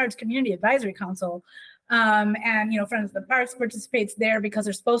Lincoln Yards Community Advisory Council. And, Friends of the Parks participates there because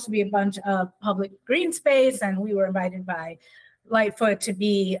there's supposed to be a bunch of public green space. And we were invited by Lightfoot to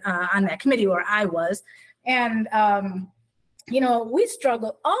be on that committee where I was. And, we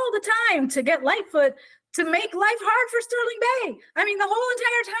struggle all the time to get Lightfoot to make life hard for Sterling Bay. I mean, the whole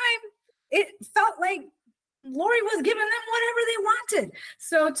entire time, it felt like Lori was giving them whatever they wanted.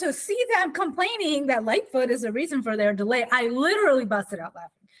 So to see them complaining that Lightfoot is the reason for their delay, I literally busted out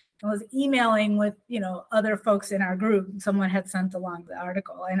laughing. I was emailing with, other folks in our group. Someone had sent along the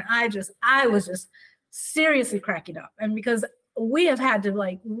article, and I was just seriously cracking up. And because we have had to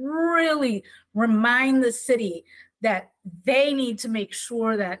really remind the city that they need to make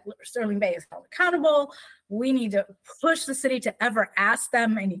sure that Sterling Bay is held accountable. We need to push the city to ever ask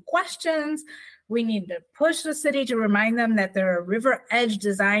them any questions. We need to push the city to remind them that there are river edge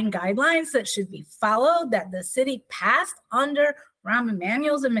design guidelines that should be followed, that the city passed under Rahm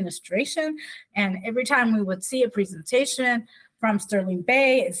Emanuel's administration. And every time we would see a presentation from Sterling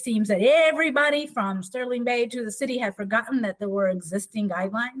Bay, it seems that everybody from Sterling Bay to the city had forgotten that there were existing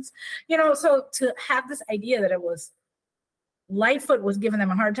guidelines. So to have this idea that it was Lightfoot was giving them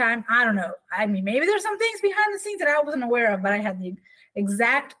a hard time, I don't know. I mean, maybe there's some things behind the scenes that I wasn't aware of, but I had the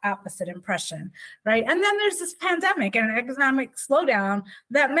exact opposite impression, right? And then there's this pandemic and an economic slowdown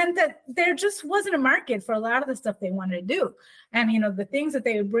that meant that there just wasn't a market for a lot of the stuff they wanted to do. And, the things that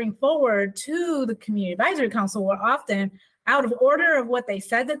they would bring forward to the Community Advisory Council were often out of order of what they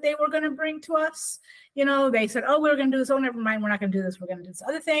said that they were going to bring to us. They said, oh, we're going to do this. Oh, never mind. We're not going to do this. We're going to do this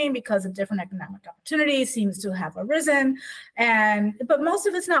other thing because of different economic opportunities seems to have arisen. But most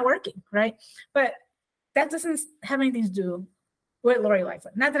of it's not working, right? But that doesn't have anything to do with Lori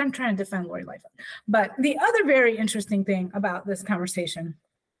Lightfoot. Not that I'm trying to defend Lori Lightfoot. But the other very interesting thing about this conversation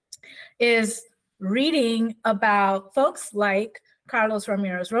is reading about folks like Carlos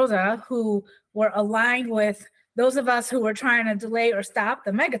Ramirez Rosa, who were aligned with those of us who were trying to delay or stop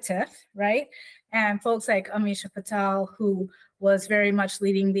the mega TIF, right? And folks like Amisha Patel, who was very much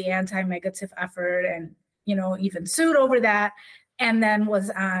leading the anti-mega TIF effort and, even sued over that, and then was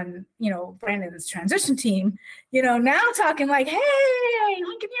on, Brandon's transition team, now talking like, hey,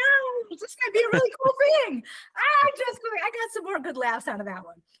 look at you, this might be a really cool thing. I got some more good laughs out of that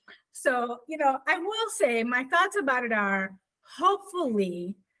one. So, I will say my thoughts about it are,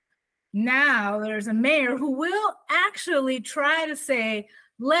 hopefully now there's a mayor who will actually try to say,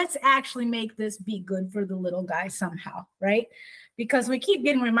 let's actually make this be good for the little guy somehow, right? Because we keep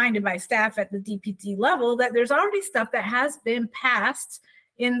getting reminded by staff at the DPT level that there's already stuff that has been passed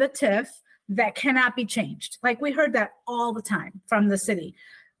in the TIF that cannot be changed. Like we heard that all the time from the city.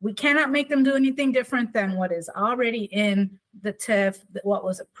 We cannot make them do anything different than what is already in the TIF, what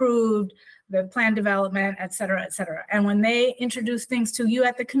was approved, the plan development, et cetera, et cetera. And when they introduce things to you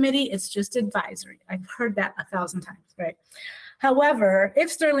at the committee, it's just advisory. I've heard that 1,000 times, right? However,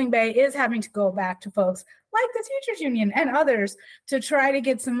 if Sterling Bay is having to go back to folks like the teachers union and others to try to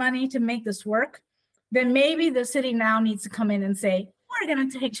get some money to make this work, then maybe the city now needs to come in and say, we're going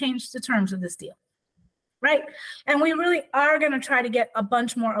to change the terms of this deal, right? And we really are going to try to get a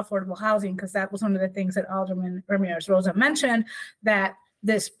bunch more affordable housing, because that was one of the things that Alderman Ramirez Rosa mentioned that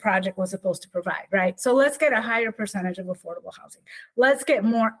this project was supposed to provide, right? So let's get a higher percentage of affordable housing. Let's get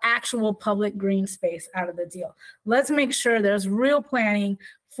more actual public green space out of the deal. Let's make sure there's real planning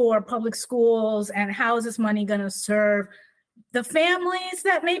for public schools and how is this money going to serve the families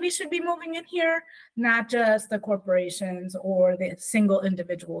that maybe should be moving in here, not just the corporations or the single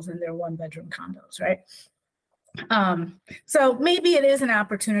individuals in their one-bedroom condos, right? So maybe it is an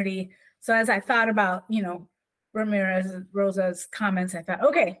opportunity. So as I thought about, Ramirez Rosa's comments, I thought,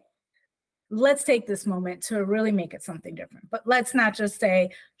 okay, let's take this moment to really make it something different. But let's not just say,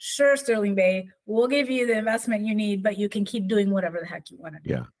 sure, Sterling Bay, we'll give you the investment you need, but you can keep doing whatever the heck you want to do.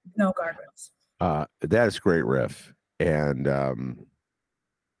 Yeah. No guardrails. That's great, Riff. And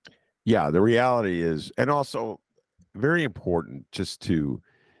the reality is, and also very important just to,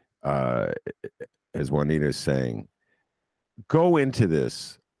 as Juanita is saying, go into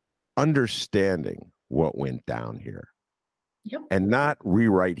this understanding what went down here. Yep. And not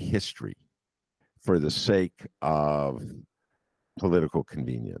rewrite history for the sake of political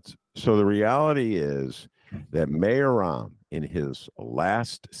convenience. So the reality is that Mayor Rahm, in his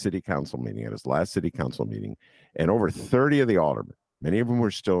last city council meeting, and over 30 of the aldermen, many of them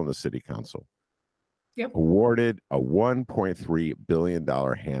were still in the city council, awarded a $1.3 billion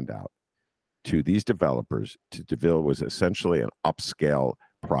handout to these developers to develop was essentially an upscale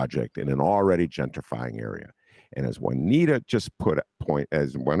project in an already gentrifying area. And as Juanita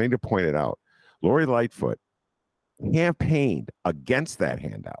pointed out, Lori Lightfoot campaigned against that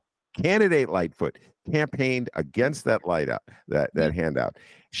handout. Candidate Lightfoot campaigned against that handout.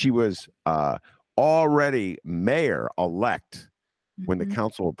 She was already mayor-elect when the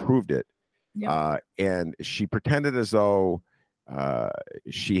council approved it. And she pretended as though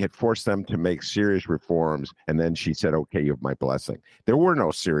she had forced them to make serious reforms, and then she said, okay, you have my blessing. There were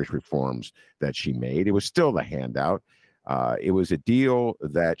no serious reforms that she made. It was still the handout. It was a deal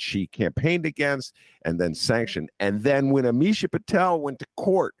that she campaigned against and then sanctioned. And then when Amisha Patel went to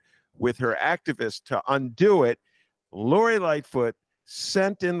court with her activists to undo it, Lori Lightfoot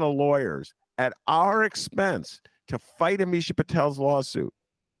sent in the lawyers at our expense to fight Amisha Patel's lawsuit.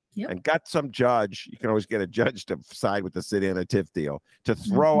 And got some judge, you can always get a judge to side with the city on a TIF deal, to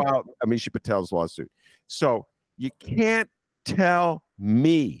throw out Amisha Patel's lawsuit. So you can't tell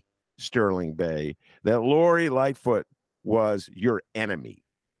me, Sterling Bay, that Lori Lightfoot was your enemy.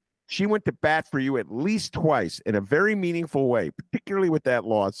 She went to bat for you at least twice in a very meaningful way, particularly with that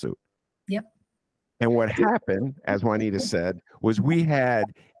lawsuit. And what happened, as Juanita said, was we had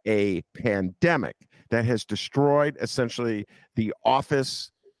a pandemic that has destroyed essentially the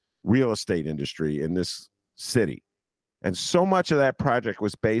office real estate industry in this city. And so much of that project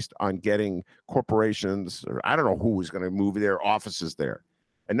was based on getting corporations, or I don't know who was going to move their offices there.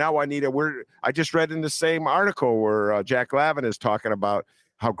 And now, Juanita, I just read in the same article where Jack Lavin is talking about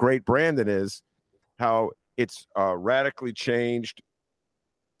how great Brandon is, how it's radically changed,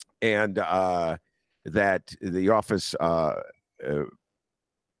 and that the office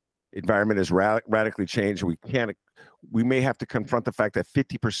environment is radically changed. We may have to confront the fact that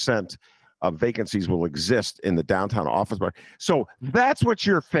 50% of vacancies will exist in the downtown office market. So that's what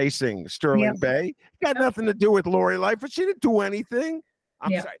you're facing, Sterling Bay. Got nothing to do with Lori Lightfoot. She didn't do anything.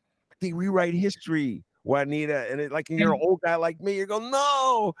 I'm sorry. They rewrite history, Juanita, and you're an old guy like me. You go,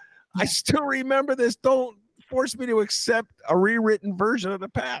 no, I still remember this. Don't force me to accept a rewritten version of the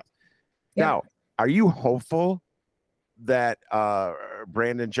past. Now, are you hopeful that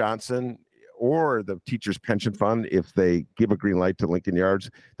Brandon Johnson or the Teachers Pension Fund, if they give a green light to Lincoln Yards,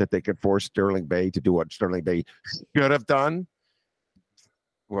 that they could force Sterling Bay to do what Sterling Bay should have done?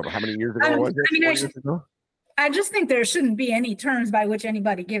 Well, how many years ago was it? I just think there shouldn't be any terms by which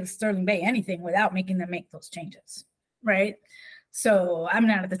anybody gives Sterling Bay anything without making them make those changes, right? So I'm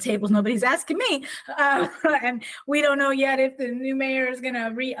not at the tables. Nobody's asking me. And we don't know yet if the new mayor is going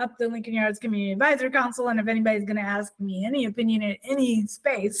to re-up the Lincoln Yards Community Advisory Council and if anybody's going to ask me any opinion in any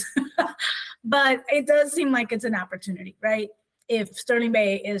space. But it does seem like it's an opportunity, right? If Sterling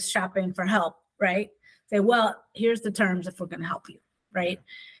Bay is shopping for help, right? Say, well, here's the terms if we're going to help you, right?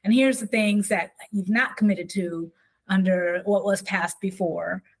 And here's the things that you've not committed to under what was passed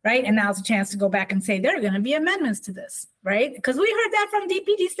before, right? And now's a chance to go back and say, there are going to be amendments to this, right? Because we heard that from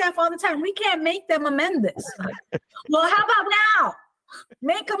DPD staff all the time. We can't make them amend this. Well, how about now?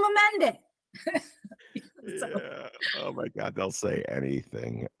 Make them amend it. Yeah. Oh my God, they'll say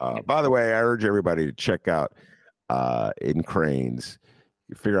anything. By the way, I urge everybody to check out in Cranes.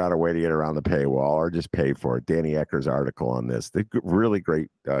 You figure out a way to get around the paywall or just pay for it. Danny Ecker's article on this. They did really great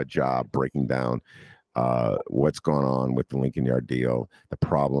job breaking down what's going on with the Lincoln Yard deal, the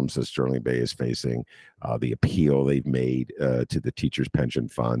problems that Sterling Bay is facing, the appeal they've made to the Teachers Pension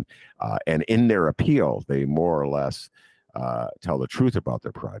Fund. And in their appeal, they more or less tell the truth about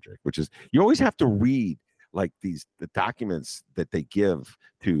their project, which is you always have to read the documents that they give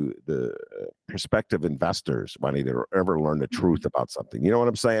to the prospective investors when they ever learn the truth about something. You know what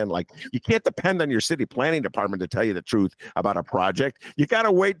I'm saying? Like, you can't depend on your city planning department to tell you the truth about a project. You got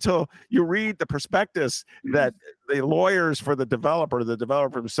to wait till you read the prospectus that the lawyers for the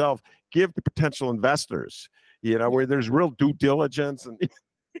developer himself give to potential investors, where there's real due diligence and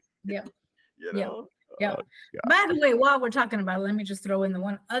Yeah. By the way, while we're talking about it, let me just throw in the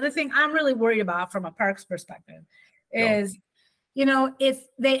one other thing I'm really worried about from a parks perspective is, if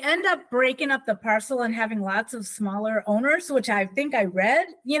they end up breaking up the parcel and having lots of smaller owners, which I think I read,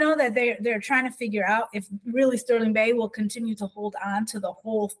 that they're trying to figure out if really Sterling Bay will continue to hold on to the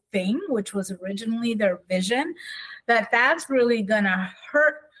whole thing, which was originally their vision, that's really going to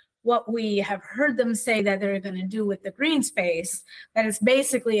hurt what we have heard them say that they're going to do with the green space, that is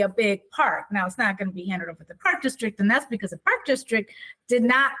basically a big park. Now, it's not going to be handed over to the park district, and that's because the park district did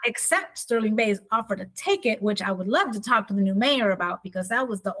not accept Sterling Bay's offer to take it, which I would love to talk to the new mayor about, because that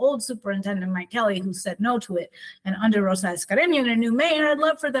was the old superintendent, Mike Kelly, who said no to it. And under Rosa Escareno, the new mayor, I'd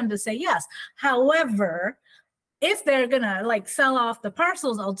love for them to say yes. However, if they're going to sell off the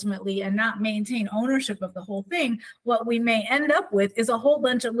parcels ultimately and not maintain ownership of the whole thing, what we may end up with is a whole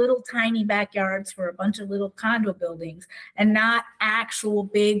bunch of little tiny backyards for a bunch of little condo buildings and not actual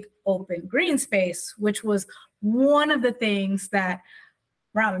big open green space, which was one of the things that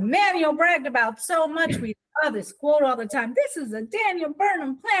Rahm Emanuel bragged about so much. We saw this quote all the time. This is a Daniel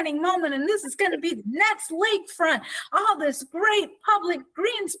Burnham planning moment, and this is going to be the next lakefront. All this great public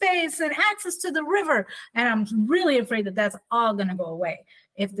green space and access to the river. And I'm really afraid that that's all going to go away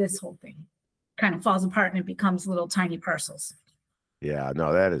if this whole thing kind of falls apart and it becomes little tiny parcels. Yeah,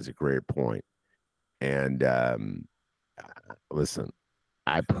 no, that is a great point. And listen,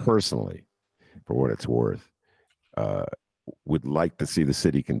 I personally, for what it's worth, would like to see the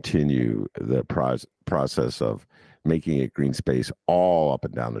city continue the process of making it green space all up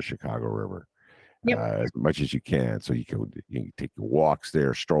and down the Chicago River, as much as you can. So you can take your walks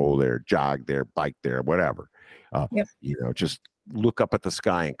there, stroll there, jog there, bike there, whatever. Just look up at the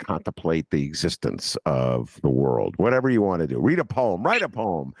sky and contemplate the existence of the world. Whatever you want to do. Read a poem, write a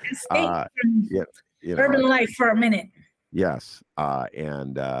poem. Urban life for a minute. Yes.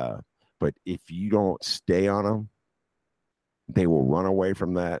 But if you don't stay on them, they will run away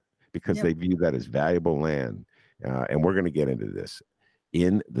from that because they view that as valuable land. And we're going to get into this.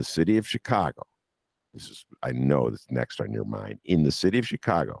 In the city of Chicago, I know this next on your mind. In the city of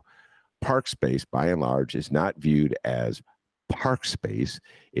Chicago, park space, by and large, is not viewed as park space.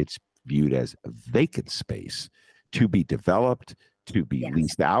 It's viewed as vacant space to be developed, to be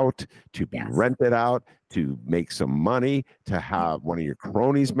leased out, to be rented out, to make some money, to have one of your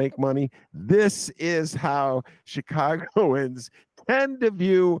cronies make money. This is how Chicagoans tend to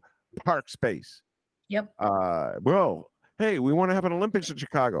view park space. Yep. Well, hey, we want to have an Olympics in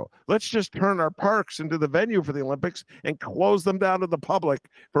Chicago. Let's just turn our parks into the venue for the Olympics and close them down to the public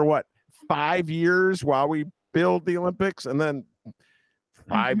for what, 5 years while we build the Olympics, and then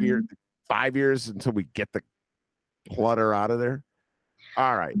 5 years until we get the clutter out of there.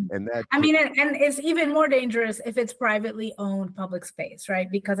 All right. And that, I mean, and it's even more dangerous if it's privately owned public space, right?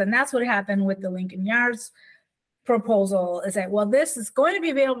 And that's what happened with the Lincoln Yards proposal, is that, well, this is going to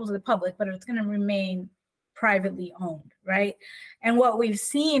be available to the public, but it's going to remain privately owned, right? And what we've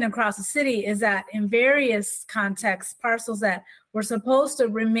seen across the city is that in various contexts, parcels that were supposed to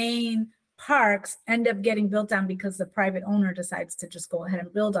remain parks end up getting built on because the private owner decides to just go ahead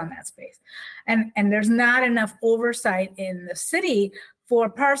and build on that space. And there's not enough oversight in the city for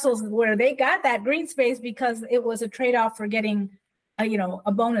parcels where they got that green space because it was a trade-off for getting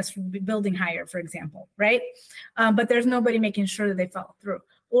a bonus for building higher, for example, right? But there's nobody making sure that they follow through.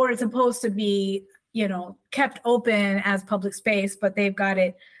 Or it's supposed to be, kept open as public space, but they've got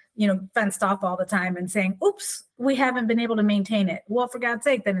it, fenced off all the time and saying, oops, we haven't been able to maintain it. Well, for God's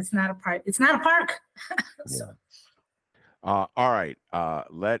sake, then it's not a park. So. All right.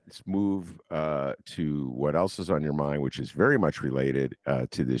 Let's move to what else is on your mind, which is very much related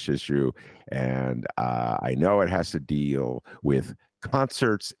to this issue. And I know it has to deal with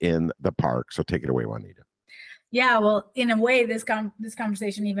concerts in the park. So take it away, Juanita. Yeah, well, in a way, this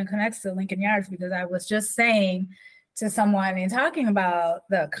conversation even connects to Lincoln Yards, because I was just saying to someone in talking about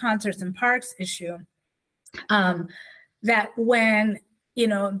the concerts and parks issue, that when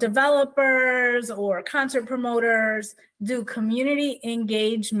developers or concert promoters do community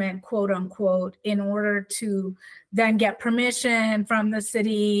engagement, quote unquote, in order to then get permission from the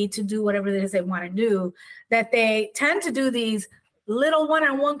city to do whatever it is they want to do, that they tend to do these little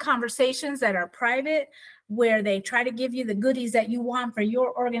one-on-one conversations that are private, where they try to give you the goodies that you want for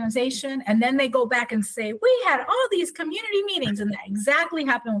your organization. And then they go back and say, we had all these community meetings. And that exactly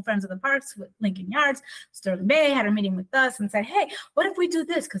happened with Friends of the Parks, with Lincoln Yards. Sterling Bay had a meeting with us and said, hey, what if we do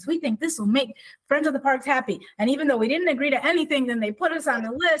this? Because we think this will make Friends of the Parks happy. And even though we didn't agree to anything, then they put us on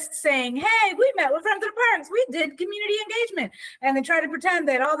the list saying, hey, we met with Friends of the Parks. We did community engagement. And they try to pretend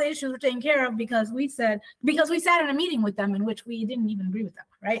that all the issues were taken care of because we sat in a meeting with them in which we didn't even agree with them,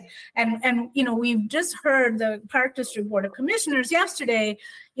 right? And we've just heard the Park District Board of Commissioners yesterday,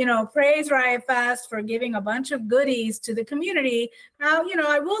 praise Riot Fest for giving a bunch of goodies to the community. Now,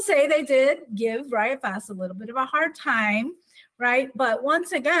 I will say they did give Riot Fest a little bit of a hard time, right? But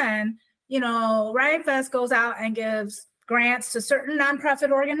once again, Riot Fest goes out and gives grants to certain nonprofit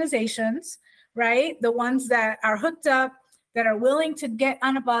organizations, right? The ones that are hooked up, that are willing to get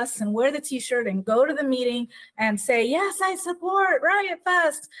on a bus and wear the t-shirt and go to the meeting and say, yes, I support Riot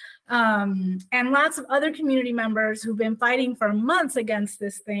Fest. And lots of other community members who've been fighting for months against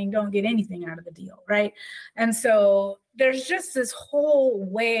this thing don't get anything out of the deal, right? And so there's just this whole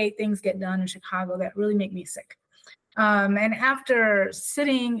way things get done in Chicago that really make me sick. And after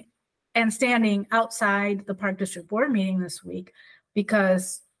sitting and standing outside the Park District Board meeting this week,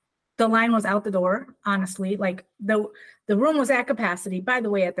 because the line was out the door, honestly, like the room was at capacity, by the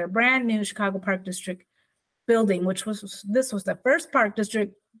way, at their brand new Chicago Park District building, this was the first Park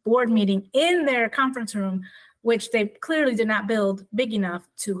District Board meeting in their conference room, which they clearly did not build big enough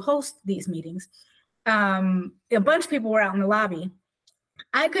to host these meetings. A bunch of people were out in the lobby.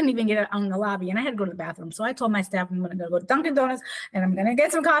 I couldn't even get out in the lobby and I had to go to the bathroom. So I told my staff, I'm going to go to Dunkin' Donuts and I'm going to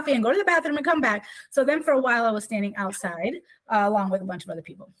get some coffee and go to the bathroom and come back. So then for a while I was standing outside along with a bunch of other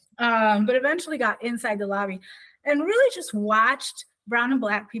people, but eventually got inside the lobby and really just watched brown and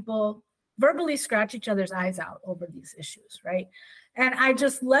black people verbally scratch each other's eyes out over these issues, right? And I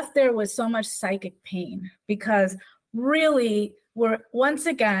just left there with so much psychic pain, because really we're once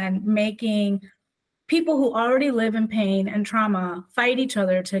again making people who already live in pain and trauma fight each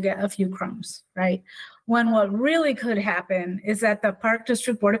other to get a few crumbs, right? When what really could happen is that the Park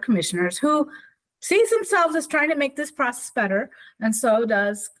District Board of Commissioners, who sees themselves as trying to make this process better, and so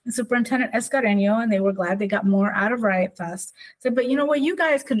does Superintendent Escareno, and they were glad they got more out of Riot Fest, said, but you know what, you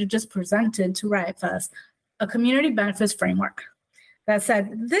guys could have just presented to Riot Fest a community benefits framework that said,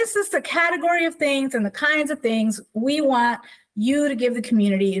 this is the category of things and the kinds of things we want you to give the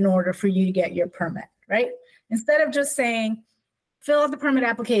community in order for you to get your permit, right? Instead of just saying, fill out the permit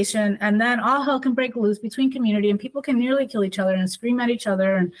application and then all hell can break loose between community and people can nearly kill each other and scream at each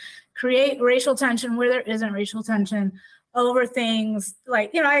other and create racial tension where there isn't racial tension over things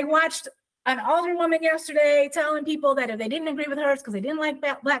like, I watched an alderwoman yesterday telling people that if they didn't agree with her, it's because they didn't like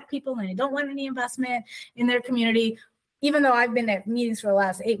Black people and they don't want any investment in their community. Even though I've been at meetings for the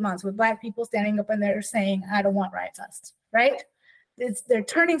last 8 months with Black people standing up in there saying, I don't want Riot Fest, right? They're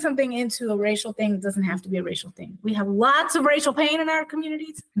turning something into a racial thing. It doesn't have to be a racial thing. We have lots of racial pain in our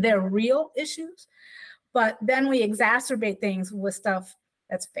communities. They're real issues, but then we exacerbate things with stuff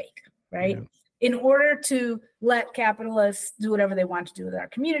that's fake, right? Yeah. In order to let capitalists do whatever they want to do with our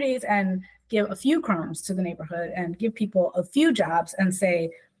communities and give a few crumbs to the neighborhood and give people a few jobs and say,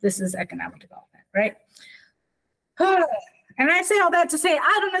 this is economic development, right? And I say all that to say,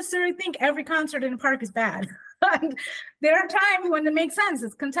 I don't necessarily think every concert in a park is bad. There are times when it makes sense.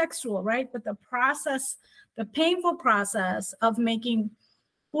 It's contextual, right? But the process, the painful process of making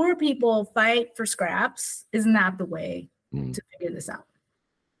poor people fight for scraps is not the way to figure this out.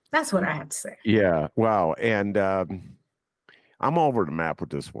 That's what I have to say. Yeah. Wow. And I'm all over the map with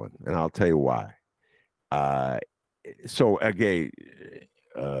this one, and I'll tell you why. So again,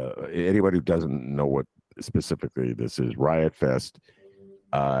 anybody who doesn't know what specifically this is, Riot Fest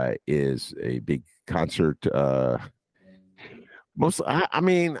is a big concert. I'm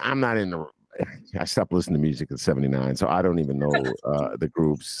not into. I stopped listening to music in '79, so I don't even know the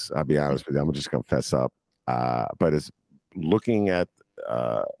groups. I'll be honest with you. I'm just gonna fess up. But it's looking at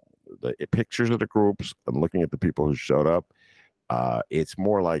the pictures of the groups and looking at the people who showed up. It's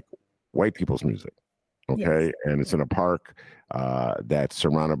more like white people's music. Okay. Yes. And it's in a park that's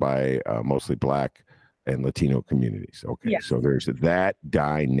surrounded by mostly Black and Latino communities. Okay. Yes. So there's that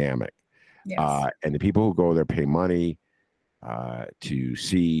dynamic. Yes. And the people who go there pay money to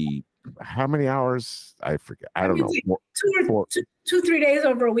see how many hours? I forget. I don't know. 2-3 days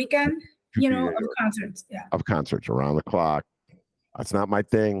over a weekend, of concerts. Yeah. Of concerts around the clock. That's not my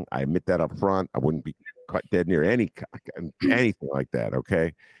thing. I admit that up front. I wouldn't be quite dead near anything like that.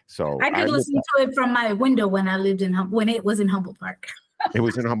 Okay. So I could listen to it from my window when I lived when it was in Humboldt Park. It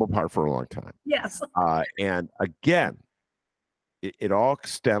was in Humboldt Park for a long time. Yes. And again, it all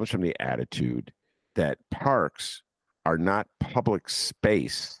stems from the attitude that parks are not public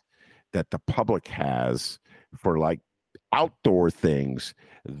space that the public has for like outdoor things.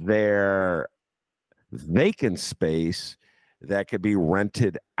 They're vacant space that could be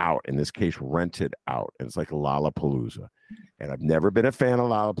rented out. In this case, rented out. And it's like Lollapalooza. And I've never been a fan of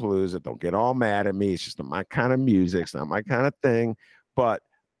Lollapalooza. Don't get all mad at me. It's just not my kind of music. It's not my kind of thing. But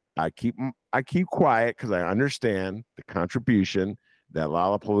I keep quiet because I understand the contribution that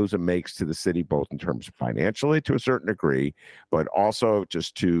Lollapalooza makes to the city, both in terms of financially to a certain degree, but also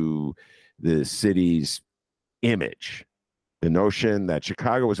just to the city's image. The notion that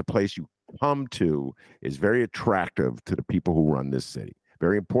Chicago is a place you come to is very attractive to the people who run this city.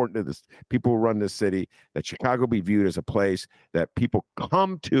 Very important to the people who run this city that Chicago be viewed as a place that people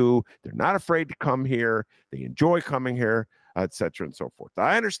come to. They're not afraid to come here. They enjoy coming here, et cetera, and so forth.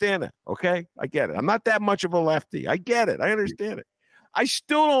 I understand that. Okay. I get it. I'm not that much of a lefty. I get it. I understand it. I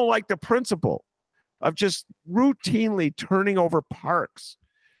still don't like the principle of just routinely turning over parks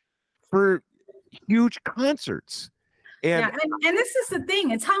for huge concerts. And this is the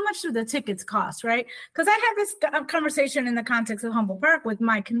thing. It's how much do the tickets cost, right? Because I had this conversation in the context of Humboldt Park with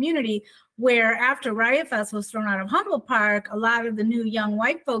my community, where after Riot Fest was thrown out of Humboldt Park, a lot of the new young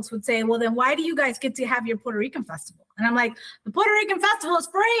white folks would say, well, then why do you guys get to have your Puerto Rican festival? And I'm like, the Puerto Rican festival is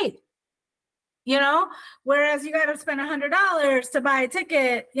free, whereas you got to spend $100 to buy a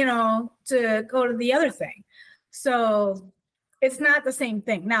ticket, to go to the other thing. So it's not the same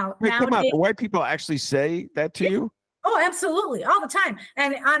thing. Now, come on, white people actually say that to you? Oh, absolutely. All the time.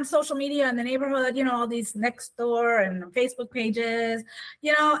 And on social media in the neighborhood, all these next door and Facebook pages,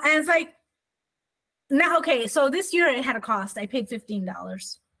 and it's like, now, okay, so this year it had a cost. I paid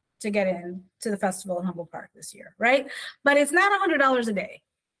 $15 to get in to the festival in Humboldt Park this year, right? But it's not $100 a day,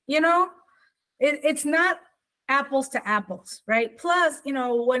 it's not apples to apples, right? Plus,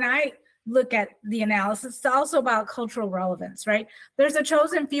 when I look at the analysis, it's also about cultural relevance, right? There's a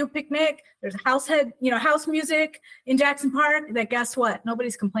chosen few picnic, there's house music in Jackson Park that, guess what,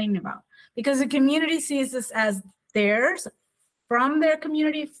 nobody's complaining about, because the community sees this as theirs, from their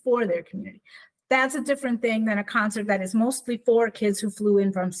community, for their community. That's a different thing than a concert that is mostly for kids who flew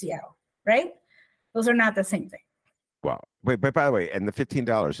in from Seattle, right? Those are not the same thing. Wow. Wait, but by the way, and the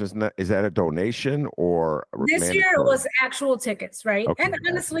 $15, is that a donation or this year it was actual tickets, right? Okay. And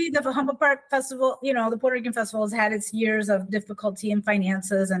honestly, the Humboldt Park Festival, the Puerto Rican Festival has had its years of difficulty in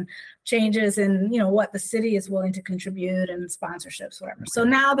finances and changes in, what the city is willing to contribute and sponsorships, whatever. Okay. So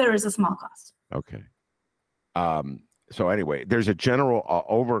now there is a small cost. Okay. So anyway, there's a general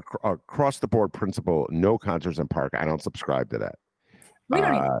across the board principle: no concerts in park. I don't subscribe to that. We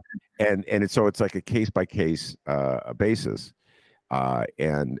don't even. So it's like a case by case basis,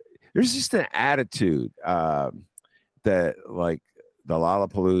 and there's just an attitude that like the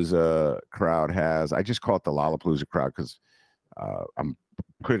Lollapalooza crowd has. I just call it the Lollapalooza crowd because I'm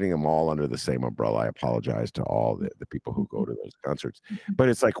putting them all under the same umbrella. I apologize to all the people who go to those concerts, but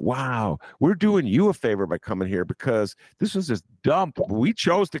it's like, wow, we're doing you a favor by coming here because this was this dump. We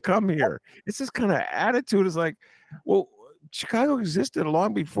chose to come here. It's this kind of attitude is like, well, Chicago existed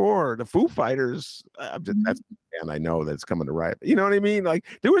long before the Foo Fighters. And I know that's coming to right. You know what I mean? Like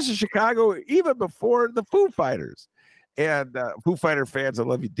there was a Chicago even before the Foo Fighters. And Foo Fighter fans, I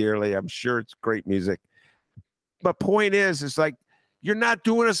love you dearly. I'm sure it's great music. But point is, it's like you're not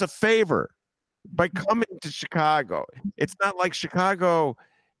doing us a favor by coming to Chicago. It's not like Chicago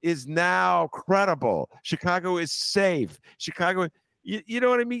is now credible. Chicago is safe. Chicago, you know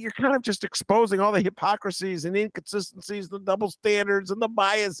what I mean? You're kind of just exposing all the hypocrisies and inconsistencies, the double standards and the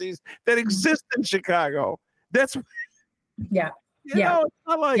biases that exist in Chicago. That's yeah. You know, it's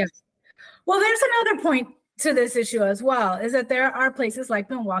not like Well, there's another point to this issue as well, is that there are places like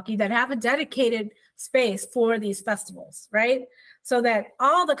Milwaukee that have a dedicated space for these festivals, right? So that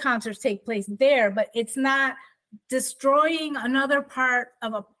all the concerts take place there, but it's not destroying another part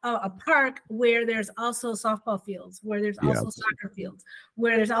of a park where there's also softball fields, where there's also soccer fields,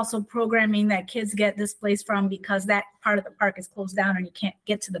 where there's also programming that kids get displaced from because that part of the park is closed down and you can't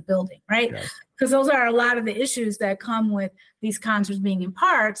get to the building, right? Because those are a lot of the issues that come with these concerts being in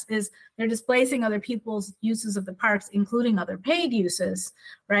parks, is they're displacing other people's uses of the parks, including other paid uses,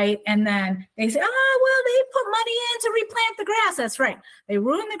 right? And then they say, oh, well, they put money in to replant the grass. That's right. They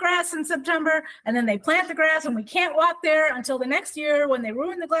ruin the grass in September, and then they plant the grass, and we can't walk there until the next year when they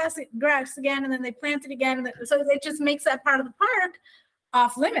ruin the grass again, and then they plant it again. So it just makes that part of the park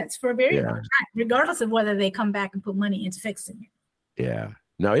off limits for a very long time, regardless of whether they come back and put money into fixing it. Yeah.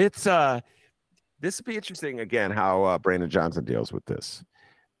 No, it's this would be interesting again how Brandon Johnson deals with this,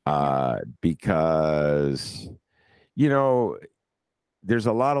 because you know there's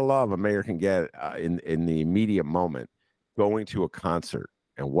a lot of love a mayor can get in the immediate moment going to a concert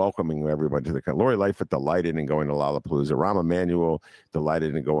and welcoming everybody to the concert. Lori Lightfoot delighted in going to Lollapalooza. Rahm Emanuel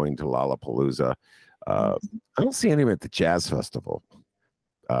delighted in going to Lollapalooza. I don't see anyone at the Jazz Festival.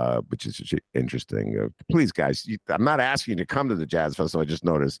 Which is interesting. Please, guys, I'm not asking you to come to the Jazz Festival. I just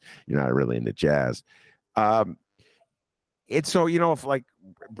noticed you're not really into jazz. It's so, you know, if like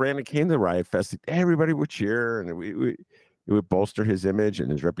Brandon came to the Riot Fest, everybody would cheer and it would bolster his image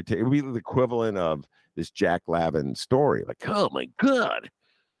and his reputation. It would be the equivalent of this Jack Lavin story. Like, oh my God,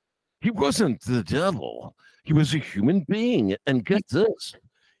 he wasn't the devil. He was a human being. And get this.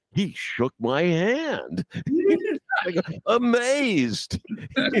 He shook my hand. Like, amazed.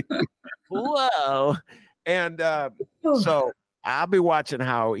 Wow. And so I'll be watching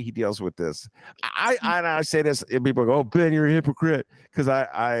how he deals with this. I say this, and people go, oh, Ben, you're a hypocrite. Because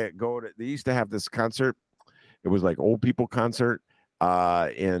I go to, they used to have this concert. It was like old people concert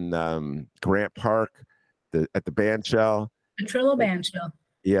in Grant Park at the band shell. Petrillo Band Shell.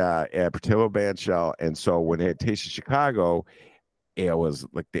 Yeah, Petrillo Band Shell. And so when they had Taste of Chicago, it was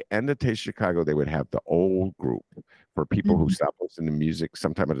like the end of Taste Chicago, they would have the old group for people who stopped listening to music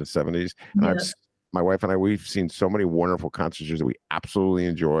sometime in the 70s. And my wife and I, we've seen so many wonderful concerts that we absolutely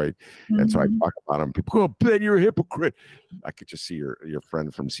enjoyed. And so I talk about them. People go, oh, Ben, you're a hypocrite. I could just see your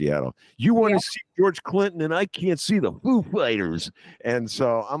friend from Seattle. You want to see George Clinton and I can't see the Foo Fighters. And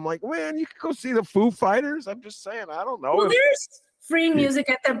so I'm like, man, you can go see the Foo Fighters. I'm just saying, I don't know. Well, there's free music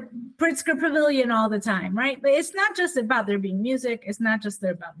at the Pritzker Pavilion all the time, right? But it's not just about there being music. It's not just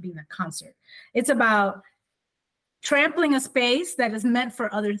there about being a concert. It's about trampling a space that is meant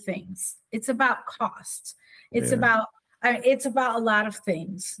for other things. It's about cost. It's about a lot of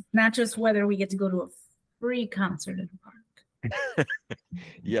things, not just whether we get to go to a free concert in the park.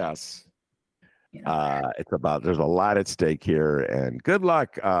 Yes. It's about, there's a lot at stake here, and good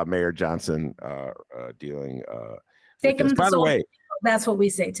luck, Mayor Johnson, dealing Take them to by the way, Field. That's what we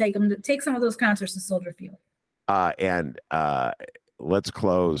say. Take some of those concerts to Soldier Field. And let's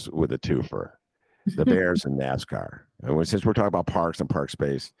close with a twofer: the Bears and NASCAR. And since we're talking about parks and park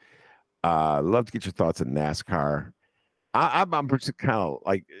space, I'd love to get your thoughts on NASCAR. I'm just kind of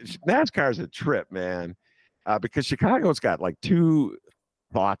like, NASCAR is a trip, man, because Chicago's got like two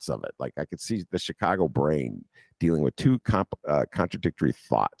thoughts of it. Like I could see the Chicago brain dealing with two contradictory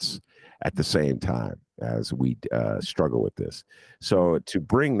thoughts at the same time as we struggle with this. So to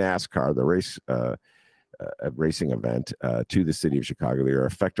bring NASCAR, the race, a racing event, to the city of Chicago, they are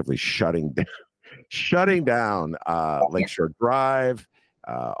effectively shutting down shutting down Lakeshore Drive,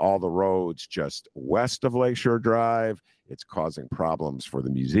 all the roads just west of Lakeshore Drive. It's causing problems for the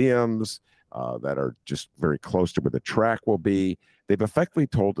museums that are just very close to where the track will be. They've effectively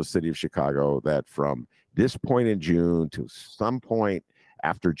told the city of Chicago that from this point in June to some point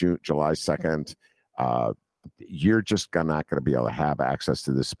after July 2nd, you're just not going to be able to have access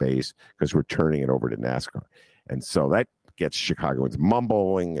to this space because we're turning it over to NASCAR. And so that gets Chicagoans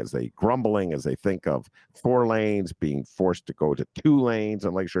grumbling as they think of 4 lanes being forced to go to 2 lanes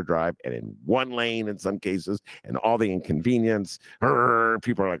on Lakeshore Drive and in 1 lane in some cases, and all the inconvenience.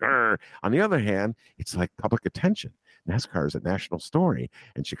 People are like, on the other hand, it's like public attention. NASCAR is a national story,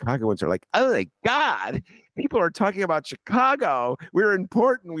 and Chicagoans are like, oh my God, people are talking about Chicago. We're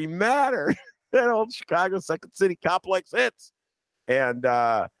important. We matter. That old Chicago Second City complex hits. And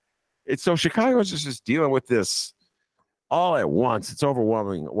it's so Chicago's just dealing with this all at once. It's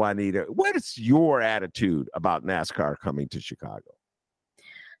overwhelming. Juanita, what is your attitude about NASCAR coming to Chicago?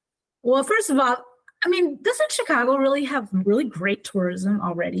 Well, first of all, I mean, doesn't Chicago really have really great tourism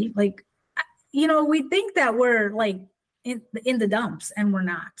already? Like, we think that we're like in the dumps, and we're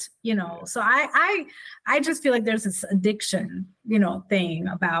not, so I just feel like there's this addiction, thing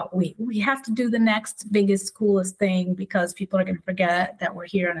about we have to do the next biggest, coolest thing because people are going to forget that we're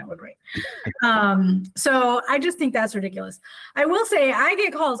here and that we're great. So I just think that's ridiculous. I will say I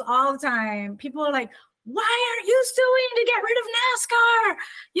get calls all the time. People are like, why aren't you suing to get rid of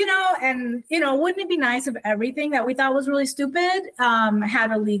NASCAR? Wouldn't it be nice if everything that we thought was really stupid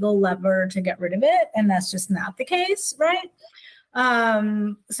had a legal lever to get rid of it? And that's just not the case, right?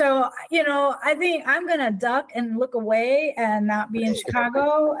 So, I think I'm going to duck and look away and not be in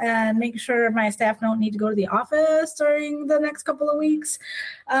Chicago and make sure my staff don't need to go to the office during the next couple of weeks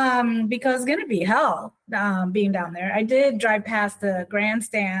because it's going to be hell being down there. I did drive past the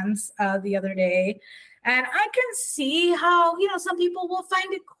grandstands the other day. And I can see how, some people will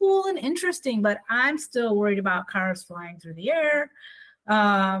find it cool and interesting, but I'm still worried about cars flying through the air,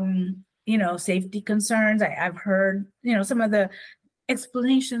 safety concerns. I've heard, some of the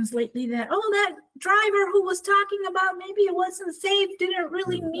explanations lately that, that driver who was talking about maybe it wasn't safe didn't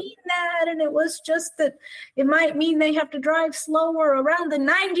really mean that. And it was just that it might mean they have to drive slower around the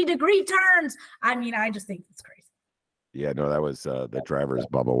 90-degree turns. I mean, I just think it's crazy. Yeah, no, that was the driver's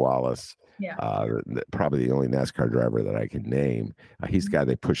Bubba Wallace. Yeah. Probably the only NASCAR driver that I can name. He's the guy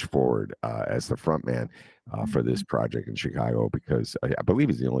they pushed forward as the front man for this project in Chicago because I believe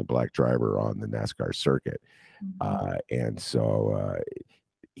he's the only black driver on the NASCAR circuit. And so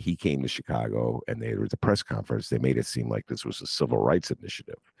he came to Chicago, and there was a press conference. They made it seem like this was a civil rights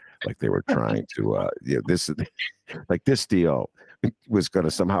initiative, like they were trying to this deal was going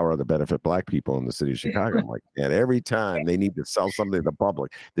to somehow or other benefit black people in the city of Chicago. I'm like, man, every time they need to sell something to the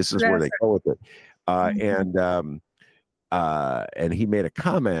public, this is where they go with it. And he made a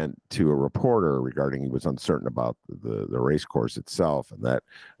comment to a reporter regarding he was uncertain about the race course itself, and that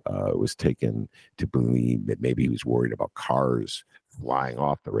was taken to believe that maybe he was worried about cars flying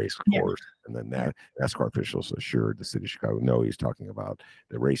off the race course. And then NASCAR officials assured the city of Chicago, no, he's talking about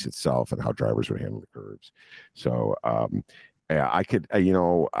the race itself and how drivers would handle the curves. So I could,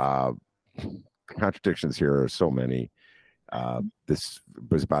 contradictions here are so many. This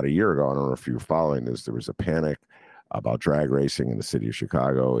was about a year ago. I don't know if you were following this. There was a panic about drag racing in the city of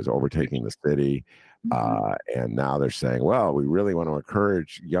Chicago is overtaking the city. And now they're saying, well, we really want to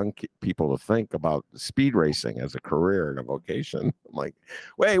encourage young people to think about speed racing as a career and a vocation. I'm like,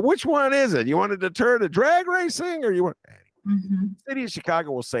 wait, which one is it? You want to deter the drag racing, or you want... The city of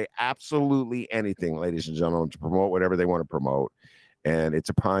Chicago will say absolutely anything, ladies and gentlemen, to promote whatever they want to promote. And it's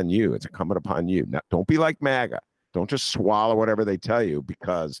upon you. It's incumbent upon you. Now, don't be like MAGA. Don't just swallow whatever they tell you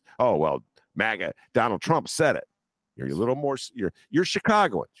because, MAGA, Donald Trump said it. You're a little more, you're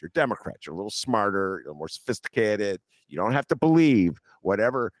Chicagoans, you're Democrats, you're a little smarter, you're more sophisticated. You don't have to believe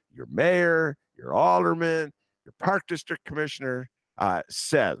whatever your mayor, your alderman, your park district commissioner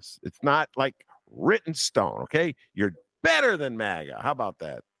says. It's not like written stone, okay? You're better than MAGA. How about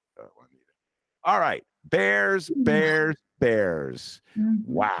that, Juanita? All right. Bears.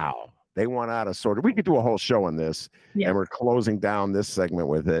 Wow. They want out of sorter. We could do a whole show on this, and we're closing down this segment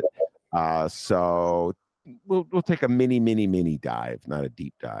with it. So we'll take a mini dive, not a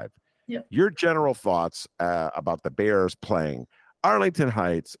deep dive. Yep. Your general thoughts about the Bears playing Arlington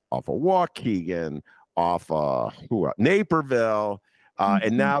Heights off of Waukegan, off Naperville,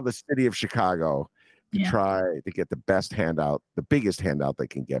 and now the city of Chicago to try to get the best handout, the biggest handout they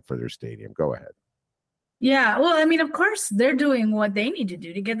can get for their stadium. Go ahead. Yeah, well, I mean, of course, they're doing what they need to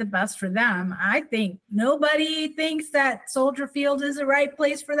do to get the best for them. I think nobody thinks that Soldier Field is the right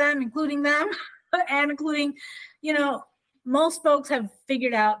place for them, including them. and including, most folks have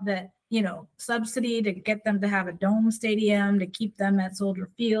figured out that, subsidy to get them to have a dome stadium, to keep them at Soldier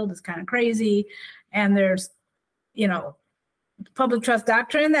Field is kind of crazy. And there's, public trust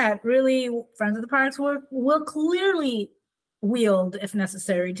doctrine that really Friends of the Parks will clearly wield if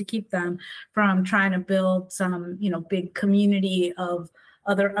necessary to keep them from trying to build some, big community of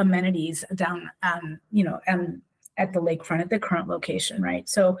other amenities down and at the lakefront at the current location, right?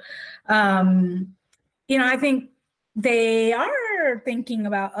 So, I think they are thinking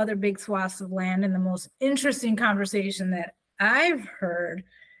about other big swaths of land, and the most interesting conversation that I've heard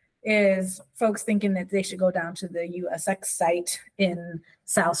is folks thinking that they should go down to the USX site in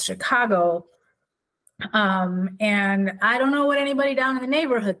South Chicago. And I don't know what anybody down in the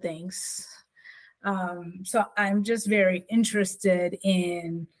neighborhood thinks. So I'm just very interested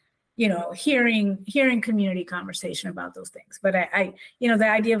in, hearing community conversation about those things. But I the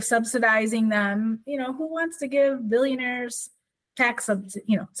idea of subsidizing them, who wants to give billionaires tax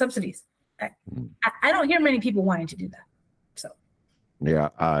subsidies? I don't hear many people wanting to do that. So.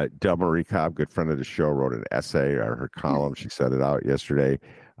 Yeah. Del Marie Cobb, good friend of the show, wrote an essay or her column. She set it out yesterday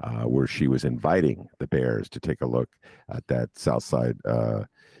where she was inviting the Bears to take a look at that South Side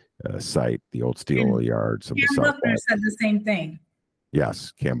site, the old steel yards. Cam Buckner said the same thing.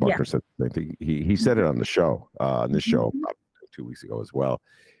 Yes, Cam Buckner said the same thing. He said it on the show, on this show about 2 weeks ago as well.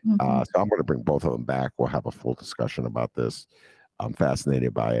 So I'm going to bring both of them back. We'll have a full discussion about this. I'm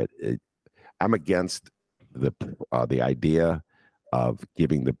fascinated by it. I'm against the idea of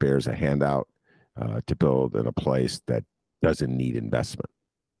giving the Bears a handout to build in a place that doesn't need investment.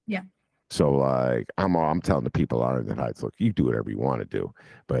 Yeah. So like I'm telling the people out in the Heights, look, you do whatever you want to do,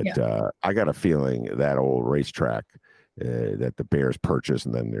 but I got a feeling that old racetrack that the Bears purchased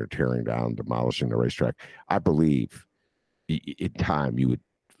and then they're tearing down, demolishing the racetrack. I believe in time you would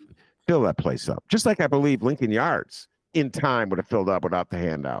fill that place up, just like I believe Lincoln Yards in time would have filled up without the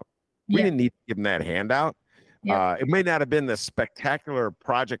handout. We didn't need to give them that handout. It may not have been the spectacular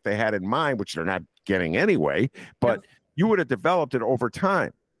project they had in mind, which they're not getting anyway, but you would have developed it over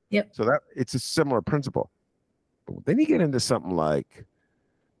time. So that it's a similar principle. But then you get into something like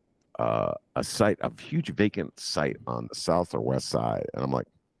a huge vacant site on the south or west side, and I'm like,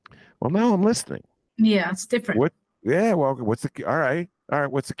 well, now I'm listening. Yeah, it's different. What's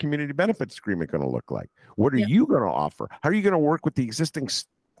the community benefits agreement going to look like? What are you going to offer? How are you going to work with the existing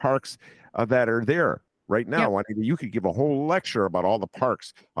parks that are there right now? I mean, you could give a whole lecture about all the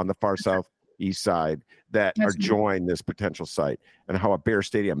parks on the far southeast side that are joined this potential site and how a Bear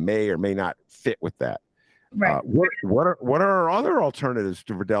Stadium may or may not fit with that. Right. What are our other alternatives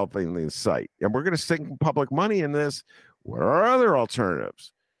to developing the site? And we're going to sink public money in this. What are our other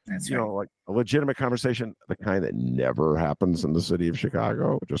alternatives? That's like a legitimate conversation, the kind that never happens in the city of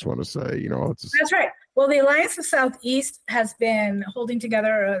Chicago. I just want to say, that's right. Well, the Alliance of Southeast has been holding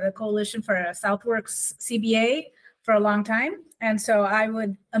together the coalition for a Southworks CBA for a long time. And so I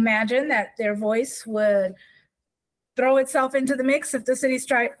would imagine that their voice would throw itself into the mix if the city's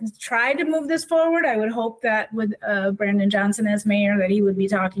try to move this forward. I would hope that with Brandon Johnson as mayor, that he would be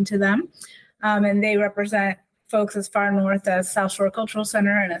talking to them. And they represent folks as far north as South Shore Cultural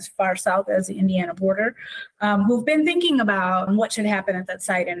Center and as far south as the Indiana border, who've been thinking about what should happen at that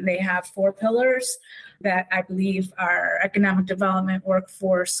site. And they have 4 pillars that I believe are economic development,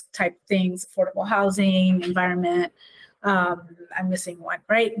 workforce type things, affordable housing, environment. I'm missing one,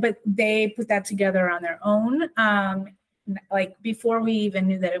 right? But they put that together on their own. Like before we even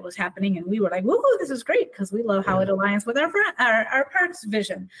knew that it was happening, and we were like, "Woohoo, this is great," because we love how it aligns with our parks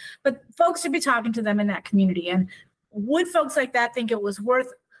vision. But folks should be talking to them in that community. And would folks like that think it was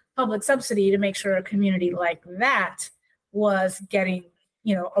worth public subsidy to make sure a community like that was getting,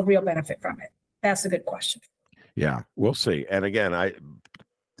 a real benefit from it? That's a good question. Yeah, we'll see. And again,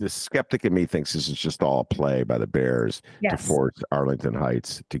 the skeptic in me thinks this is just all a play by the Bears to force Arlington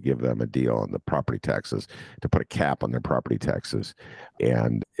Heights to give them a deal on the property taxes, to put a cap on their property taxes.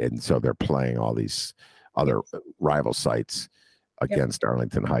 And so they're playing all these other rival sites against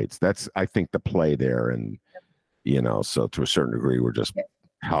Arlington Heights. That's, I think, the play there. And, so to a certain degree, we're just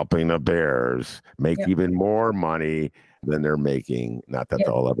helping the Bears make even more money than they're making. Not that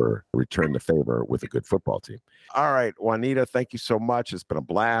they'll ever return the favor with a good football team. All right, Juanita, thank you so much. It's been a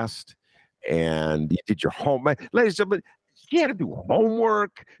blast. And you did your homework. Ladies and gentlemen, she had to do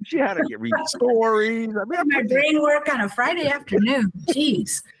homework. She had to read stories. I mean, my brain work on a Friday afternoon.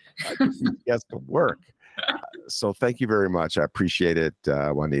 Jeez. She has to work. So thank you very much. I appreciate it,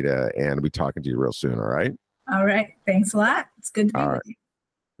 Juanita. And we'll be talking to you real soon, all right? All right. Thanks a lot. It's good to be with you.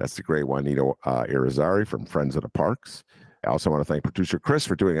 That's the great Juanita Irizarry from Friends of the Parks. I also want to thank producer Chris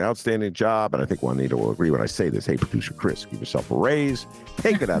for doing an outstanding job. And I think Juanita will agree when I say this. Hey, producer Chris, give yourself a raise.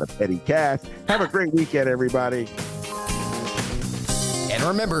 Take it out of petty cash. Have a great weekend, everybody. And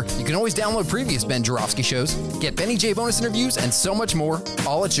remember, you can always download previous Ben Joravsky shows, get Benny J bonus interviews, and so much more,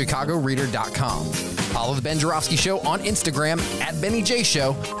 all at chicagoreader.com. Follow the Ben Joravsky Show on Instagram at Benny J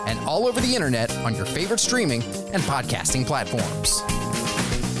Show and all over the internet on your favorite streaming and podcasting platforms.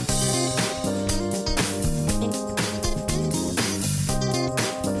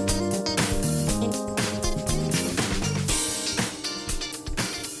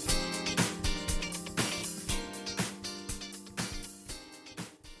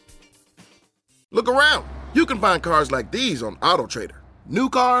 Look around. You can find cars like these on AutoTrader. New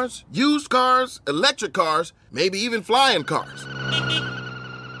cars, used cars, electric cars, maybe even flying cars.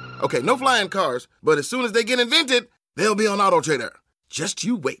 Okay, no flying cars, but as soon as they get invented, they'll be on AutoTrader. Just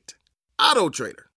you wait. AutoTrader.